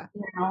 Yeah.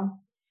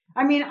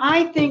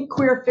 I think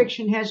queer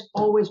fiction has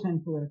always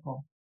been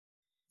political.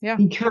 Yeah.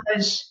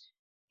 Because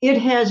it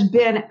has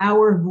been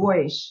our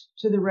voice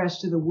to the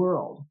rest of the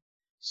world,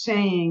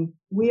 saying,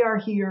 we are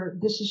here.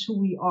 This is who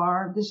we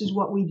are. This is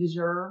what we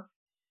deserve.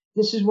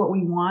 This is what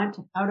we want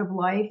out of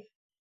life.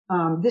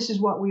 This is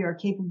what we are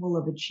capable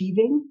of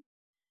achieving.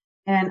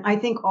 And I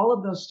think all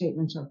of those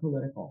statements are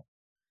political.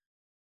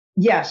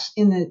 Yes,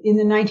 in the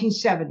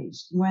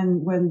 1970s,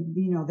 when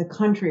the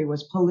country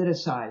was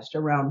politicized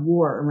around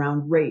war,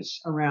 around race,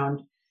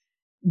 around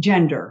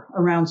gender,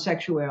 around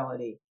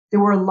sexuality, there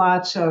were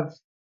lots of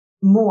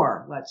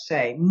let's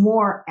say,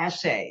 more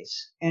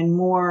essays and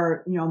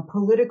more,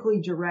 politically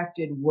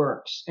directed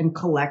works and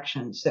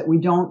collections that we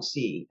don't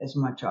see as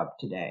much of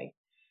today,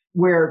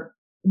 where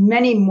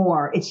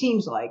it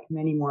seems like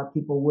many more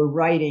people were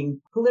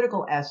writing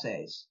political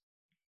essays.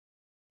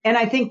 And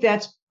I think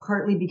that's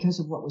partly because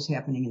of what was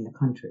happening in the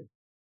country.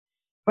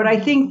 But I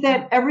think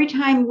that every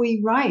time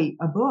we write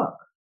a book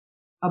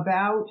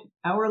about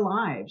our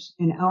lives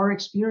and our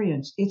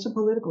experience, it's a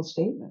political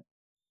statement.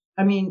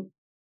 I mean,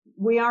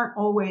 we aren't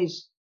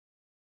always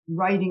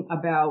writing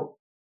about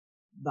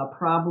the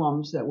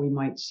problems that we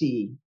might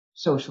see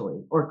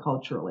socially or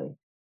culturally,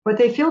 but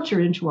they filter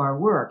into our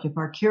work. If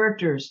our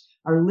characters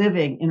are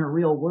living in a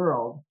real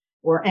world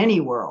or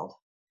any world,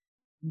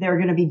 they're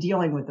going to be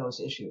dealing with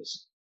those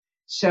issues.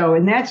 So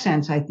in that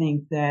sense, I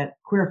think that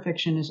queer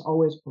fiction is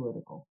always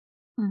political.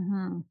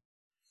 Mm-hmm.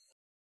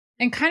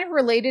 And kind of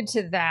related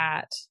to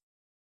that,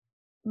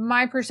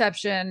 my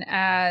perception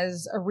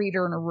as a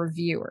reader and a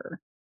reviewer.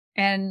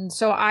 And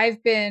so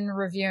I've been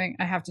reviewing,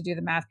 I have to do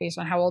the math based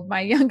on how old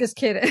my youngest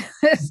kid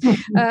is.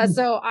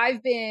 So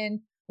I've been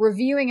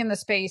reviewing in the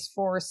space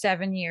for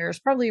 7 years,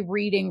 probably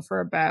reading for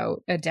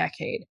about a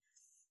decade.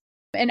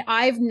 And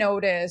I've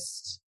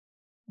noticed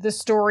the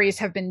stories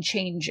have been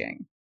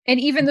changing. And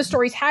even the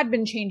stories had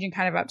been changing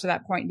kind of up to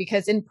that point,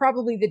 because in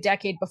probably the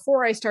decade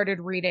before I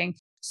started reading,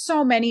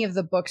 so many of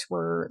the books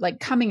were like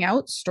coming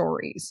out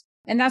stories.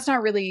 And that's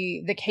not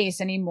really the case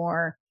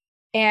anymore.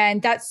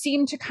 And that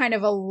seemed to kind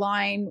of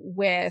align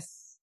with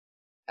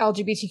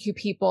LGBTQ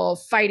people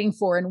fighting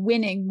for and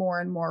winning more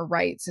and more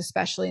rights,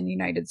 especially in the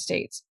United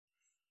States.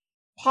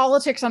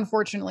 Politics,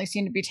 unfortunately,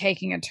 seem to be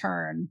taking a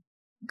turn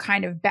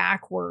kind of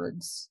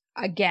backwards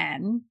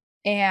again.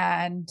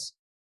 And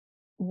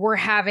we're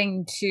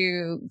having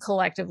to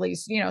collectively,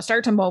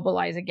 start to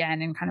mobilize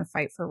again and kind of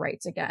fight for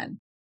rights again.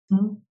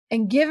 Mm-hmm.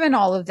 And given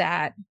all of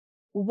that,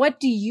 what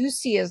do you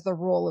see as the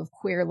role of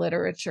queer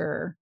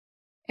literature?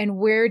 And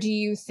where do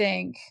you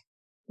think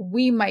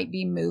we might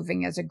be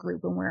moving as a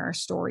group and where our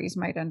stories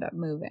might end up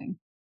moving?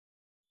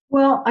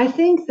 Well, I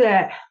think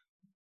that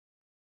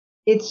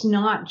it's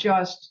not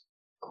just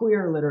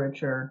queer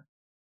literature.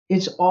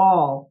 It's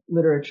all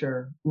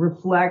literature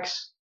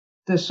reflects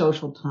the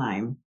social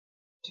time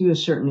to a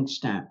certain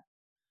extent.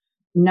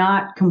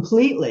 Not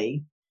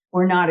completely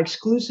or not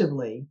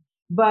exclusively,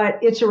 but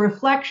it's a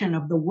reflection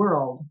of the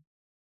world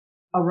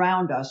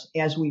around us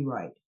as we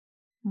write.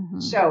 Mm-hmm.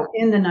 So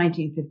in the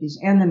 1950s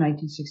and the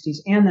 1960s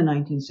and the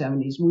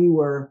 1970s, we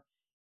were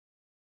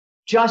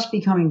just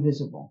becoming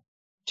visible,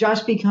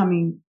 just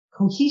becoming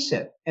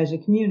cohesive as a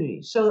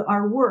community. So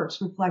our works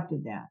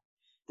reflected that.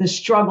 The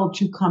struggle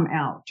to come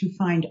out, to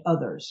find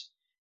others,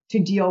 to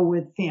deal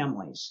with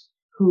families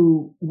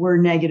who were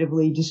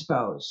negatively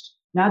disposed.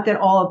 Not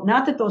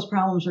that those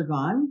problems are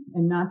gone,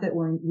 and not that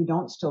we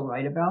don't still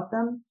write about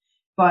them,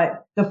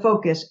 but the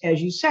focus,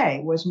 as you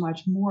say, was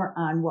much more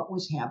on what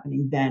was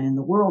happening then in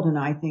the world. And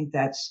I think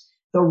that's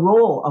the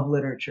role of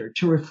literature,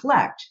 to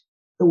reflect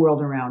the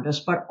world around us,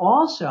 but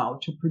also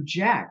to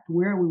project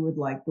where we would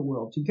like the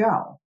world to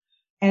go.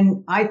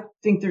 And I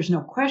think there's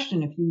no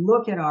question, if you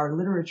look at our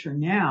literature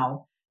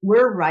now,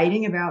 we're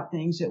writing about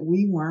things that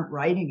we weren't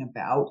writing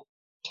about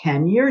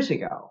 10 years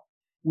ago.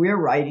 We're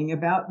writing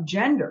about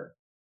gender.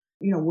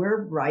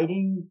 We're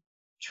writing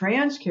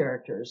trans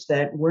characters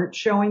that weren't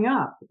showing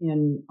up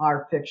in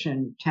our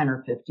fiction 10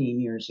 or 15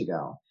 years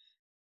ago.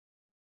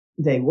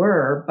 They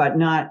were, but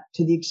not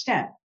to the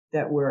extent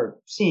that we're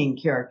seeing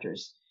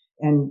characters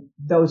and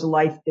those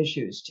life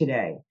issues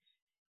today.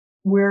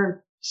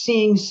 We're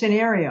seeing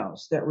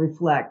scenarios that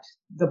reflect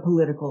the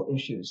political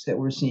issues that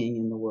we're seeing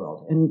in the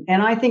world.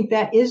 And I think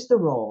that is the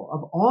role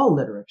of all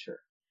literature.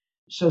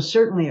 So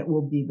certainly it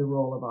will be the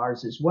role of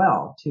ours as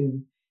well,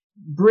 to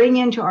bring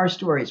into our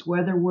stories,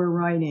 whether we're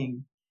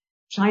writing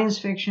science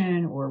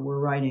fiction or we're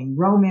writing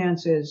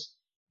romances,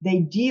 they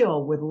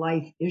deal with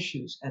life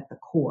issues at the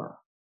core.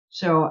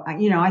 So,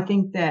 I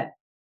think that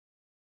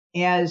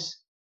as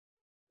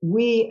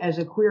we as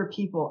a queer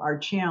people are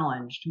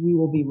challenged, we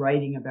will be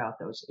writing about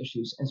those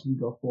issues as we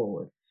go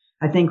forward.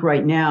 I think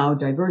right now,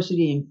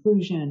 diversity,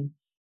 inclusion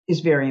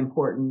is very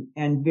important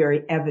and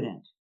very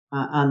evident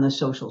on the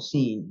social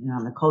scene and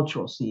on the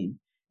cultural scene.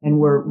 And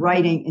we're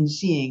writing and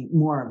seeing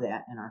more of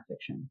that in our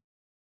fiction.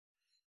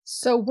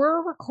 So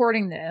we're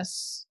recording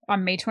this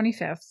on May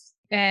 25th,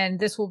 and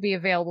this will be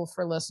available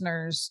for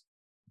listeners.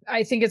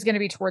 I think it's going to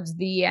be towards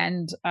the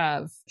end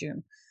of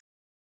June.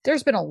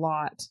 There's been a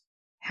lot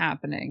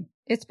happening.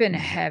 It's been a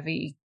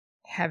heavy,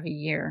 heavy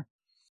year.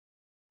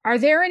 Are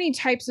there any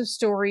types of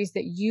stories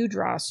that you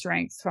draw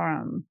strength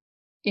from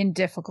in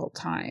difficult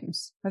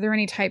times? Are there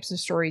any types of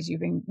stories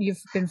you've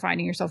been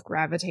finding yourself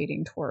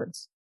gravitating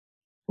towards?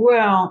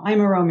 Well,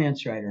 I'm a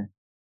romance writer,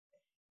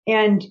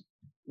 and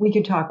we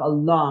could talk a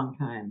long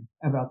time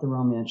about the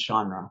romance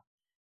genre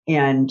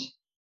and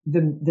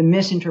the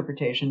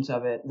misinterpretations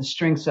of it, the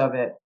strengths of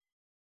it.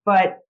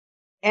 But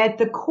at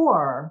the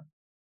core,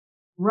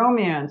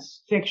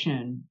 romance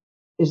fiction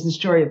is the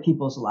story of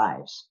people's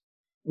lives.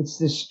 It's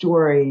the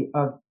story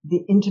of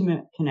the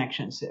intimate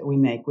connections that we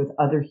make with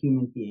other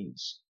human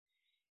beings.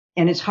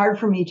 And it's hard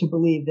for me to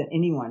believe that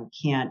anyone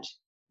can't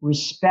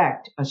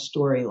respect a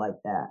story like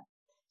that.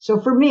 So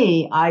for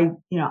me, I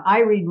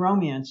read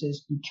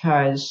romances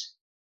because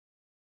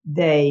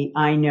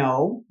I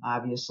know,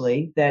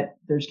 obviously, that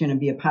there's going to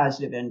be a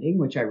positive ending,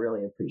 which I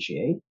really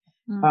appreciate.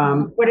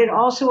 Mm-hmm. But it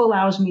also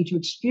allows me to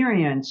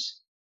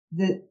experience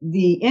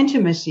the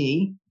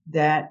intimacy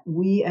that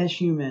we as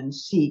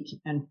humans seek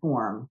and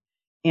form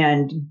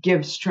and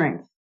give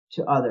strength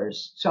to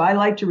others. So I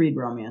like to read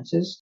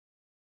romances,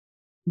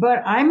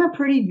 but I'm a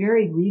pretty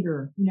varied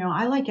reader.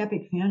 I like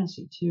epic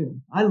fantasy too.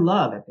 I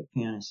love epic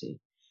fantasy.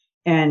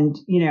 And,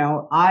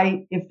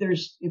 if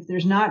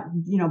there's not,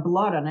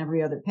 blood on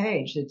every other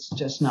page, it's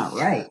just not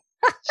right.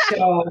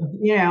 So,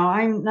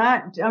 I'm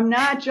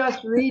not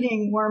just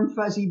reading warm,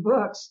 fuzzy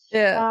books.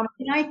 Yeah.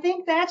 And I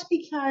think that's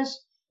because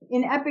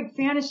in epic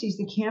fantasies,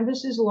 the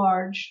canvas is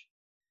large.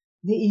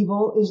 The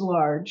evil is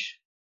large.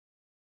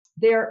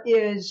 There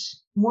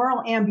is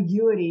moral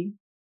ambiguity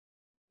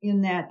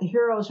in that the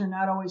heroes are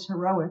not always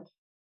heroic.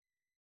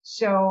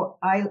 So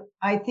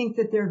I think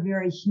that they're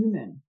very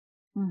human.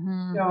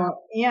 Mm-hmm. So,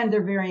 and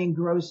they're very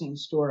engrossing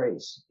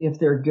stories if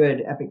they're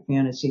good epic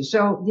fantasy.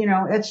 So,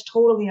 it's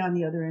totally on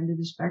the other end of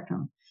the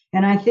spectrum.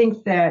 And I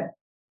think that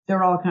there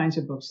are all kinds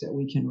of books that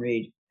we can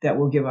read that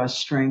will give us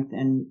strength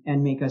and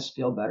make us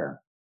feel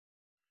better.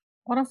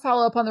 I want to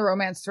follow up on the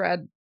romance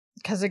thread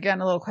because, again,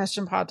 a little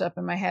question popped up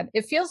in my head.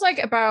 It feels like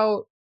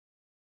about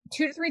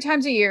 2 to 3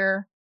 times a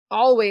year,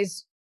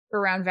 always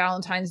around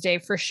Valentine's Day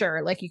for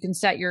sure. Like you can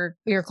set your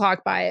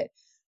clock by it.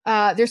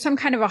 There's some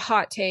kind of a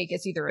hot take.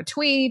 It's either a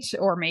tweet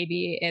or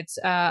maybe it's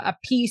a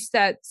piece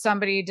that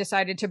somebody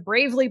decided to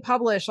bravely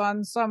publish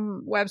on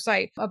some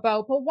website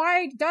about, well,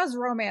 why does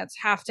romance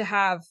have to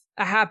have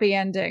a happy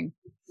ending?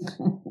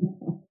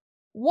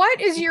 What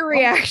is your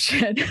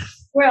reaction?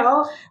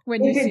 Well,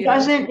 when if it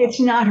doesn't, it's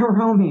not a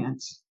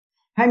romance.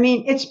 I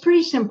mean, it's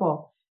pretty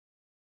simple.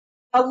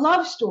 A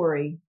love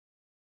story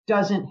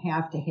doesn't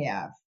have to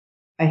have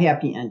a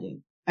happy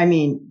ending. I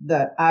mean,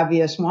 the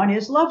obvious one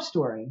is Love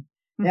Story.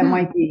 That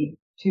might be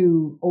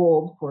too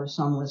old for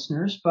some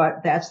listeners,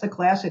 but that's the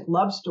classic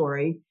love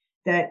story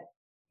that,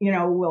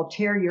 will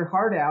tear your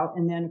heart out.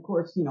 And then, of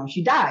course,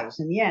 she dies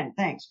in the end.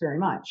 Thanks very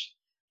much.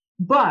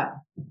 But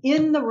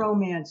in the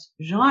romance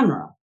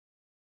genre,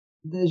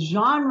 the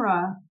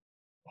genre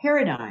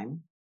paradigm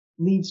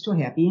leads to a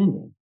happy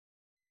ending.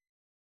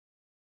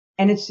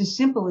 And it's as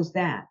simple as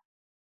that.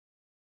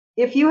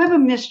 If you have a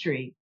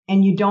mystery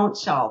and you don't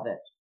solve it,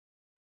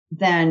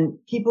 then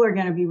people are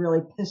going to be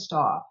really pissed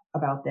off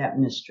about that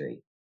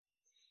mystery.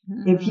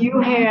 Mm-hmm. If you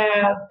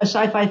have a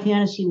sci-fi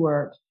fantasy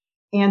work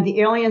and the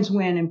aliens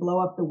win and blow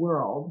up the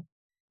world,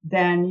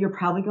 then you're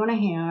probably going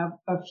to have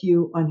a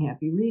few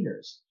unhappy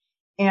readers.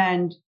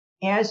 And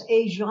as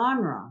a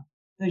genre,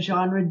 the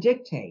genre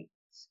dictates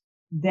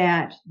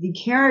that the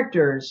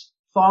characters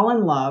fall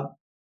in love,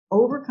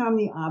 overcome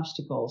the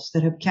obstacles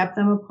that have kept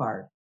them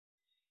apart,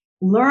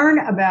 learn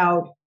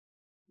about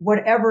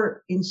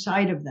whatever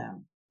inside of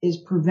them is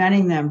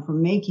preventing them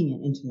from making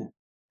an intimate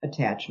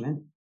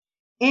attachment,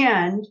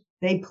 and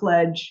they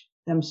pledge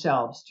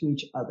themselves to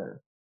each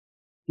other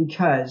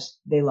because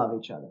they love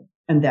each other.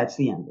 And that's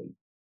the ending.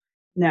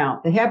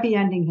 Now, the happy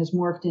ending has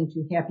morphed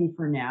into happy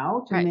for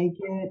now to make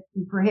it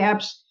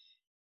perhaps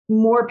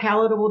more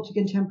palatable to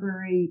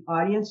contemporary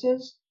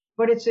audiences,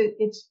 but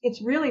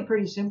it's really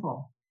pretty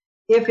simple.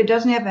 If it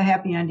doesn't have a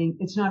happy ending,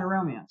 it's not a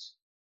romance.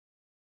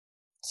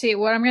 See,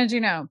 what I'm going to do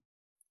now,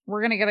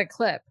 we're going to get a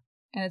clip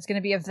and it's going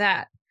to be of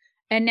that.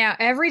 And now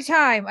every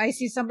time I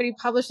see somebody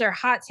publish their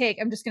hot take,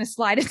 I'm just going to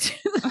slide it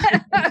to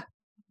them.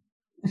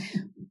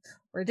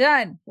 We're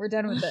done. We're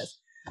done with this.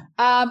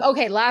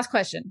 Okay, last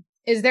question.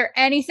 Is there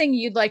anything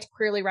you'd like to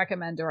queerly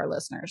recommend to our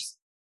listeners?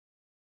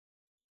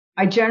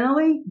 I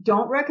generally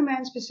don't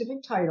recommend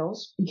specific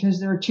titles because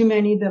there are too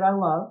many that I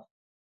love.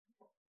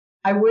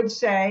 I would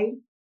say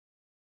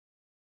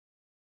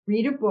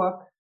read a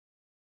book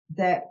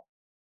that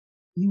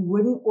you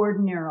wouldn't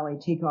ordinarily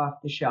take off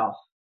the shelf.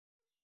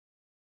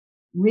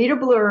 Read a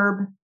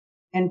blurb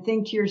and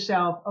think to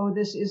yourself, oh,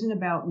 this isn't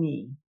about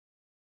me,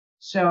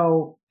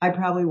 so I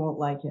probably won't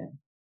like it.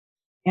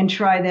 And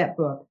try that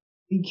book,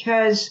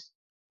 because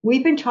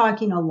we've been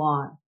talking a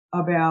lot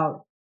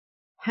about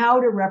how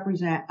to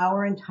represent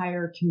our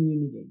entire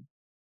community,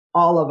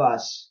 all of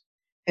us,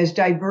 as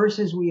diverse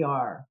as we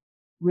are,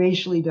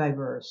 racially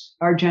diverse,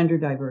 our gender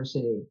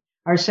diversity,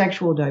 our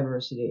sexual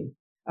diversity,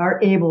 our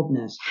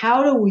abledness.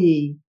 How do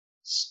we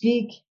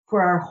speak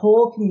for our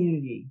whole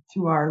community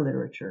through our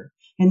literature?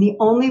 And the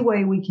only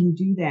way we can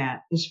do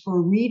that is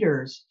for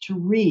readers to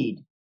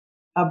read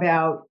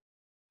about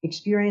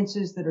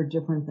experiences that are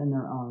different than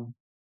their own.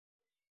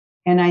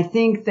 And I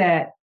think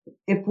that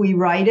if we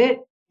write it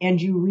and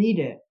you read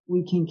it,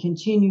 we can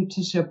continue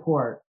to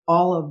support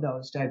all of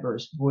those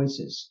diverse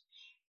voices.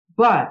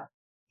 But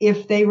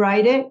if they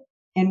write it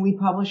and we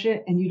publish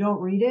it and you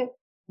don't read it,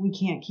 we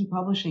can't keep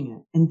publishing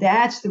it. And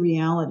that's the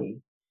reality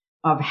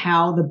of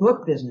how the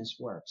book business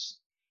works.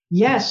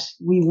 Yes,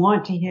 we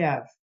want to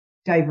have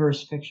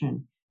diverse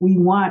fiction. We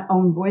want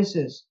own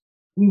voices.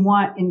 We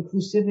want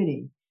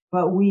inclusivity,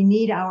 but we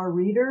need our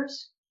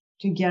readers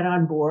to get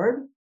on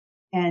board.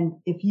 And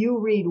if you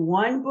read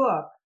one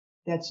book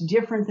that's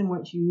different than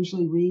what you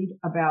usually read,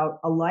 about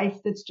a life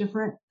that's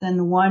different than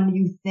the one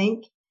you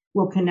think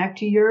will connect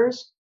to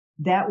yours,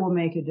 that will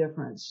make a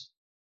difference.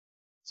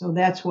 So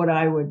that's what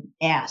I would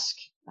ask,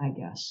 I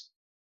guess.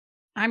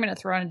 I'm going to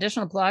throw an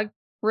additional plug.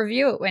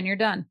 Review it when you're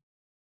done.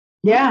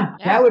 Yeah,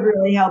 that would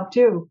really help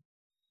too.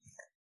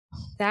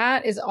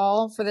 That is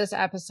all for this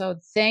episode.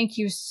 Thank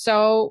you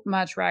so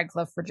much,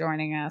 Radcliffe, for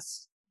joining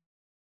us.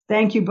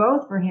 Thank you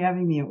both for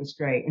having me. It was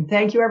great. And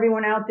thank you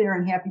everyone out there,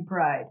 and happy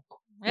Pride.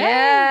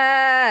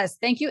 Yes.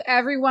 Thank you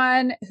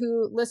everyone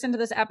who listened to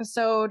this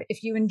episode.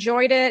 If you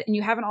enjoyed it and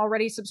you haven't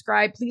already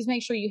subscribed, please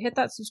make sure you hit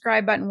that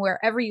subscribe button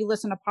wherever you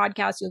listen to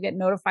podcasts. You'll get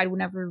notified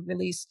whenever we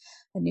release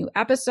a new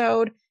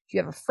episode. If you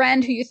have a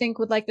friend who you think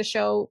would like the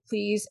show,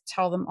 please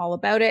tell them all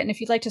about it. And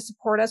if you'd like to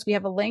support us, we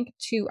have a link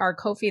to our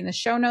Ko-fi in the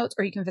show notes,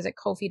 or you can visit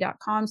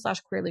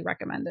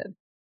kofi.com/queerly-recommended.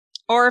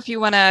 Or if you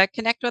want to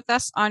connect with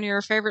us on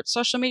your favorite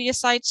social media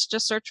sites,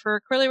 just search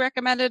for Queerly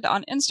Recommended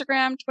on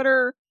Instagram,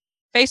 Twitter,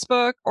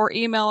 Facebook, or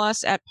email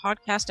us at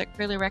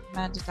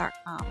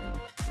podcast@queerlyrecommended.com.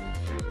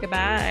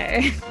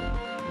 Goodbye.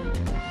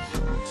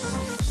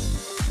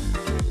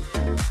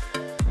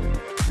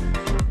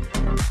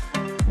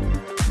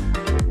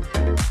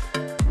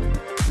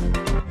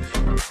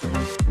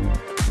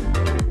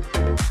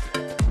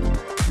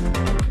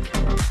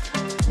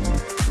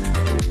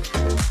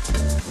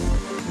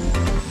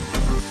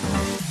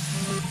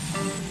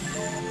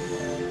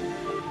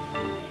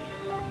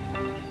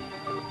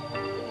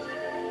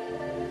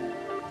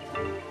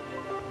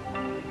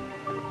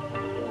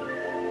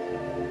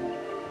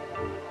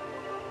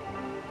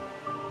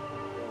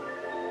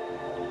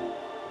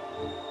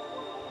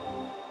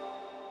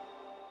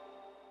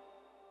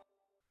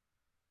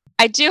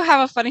 I do have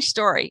a funny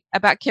story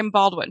about Kim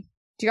Baldwin.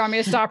 Do you want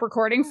me to stop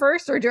recording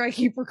first, or do I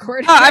keep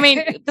recording? Oh, I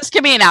mean, this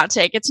could be an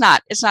outtake. It's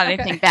not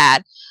anything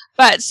bad.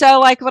 But so,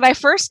 like, when I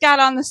first got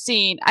on the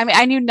scene, I mean,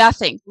 I knew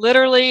nothing.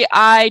 Literally,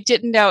 I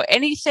didn't know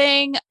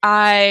anything.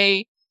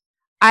 I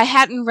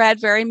hadn't read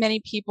very many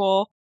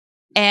people,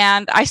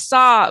 and I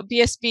saw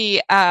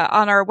BSB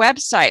on our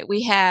website.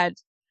 We had,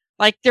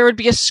 like, there would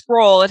be a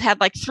scroll. It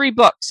had like 3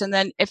 books, and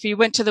then if you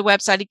went to the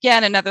website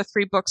again, another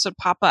 3 books would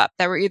pop up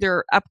that were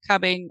either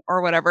upcoming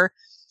or whatever.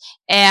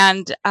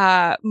 And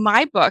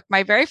my book,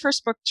 my very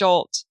first book,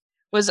 Jolt,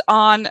 was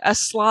on a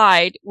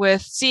slide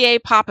with C.A.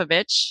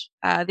 Popovich,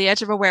 The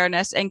Edge of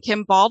Awareness, and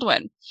Kim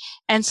Baldwin.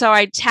 And so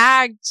I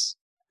tagged,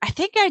 I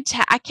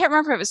can't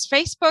remember if it was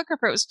Facebook or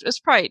if it was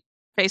probably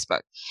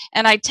Facebook.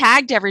 And I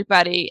tagged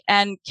everybody,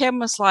 and Kim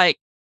was like,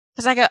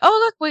 because I go,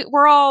 oh, look,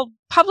 we're all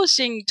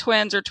publishing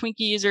twins or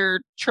Twinkies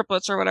or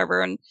triplets or whatever.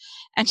 And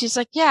she's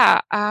like, yeah,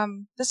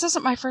 this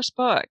isn't my first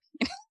book.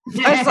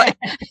 I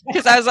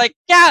was like,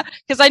 yeah,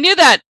 because I knew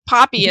that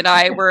Poppy and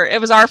I it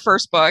was our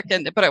first book,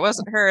 but it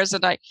wasn't hers.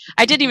 And I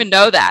didn't even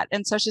know that.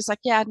 And so she's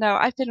like, yeah, no,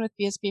 I've been with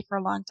BSB for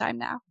a long time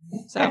now.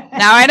 So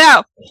now I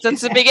know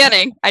since the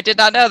beginning. I did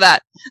not know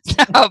that.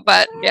 So,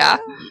 but yeah.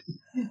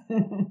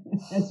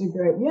 That's a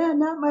great,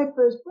 not my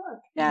first book.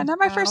 Yeah, not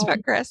my first book,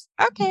 Chris.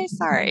 Okay,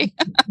 sorry.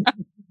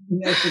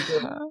 That's a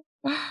good one.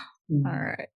 All right.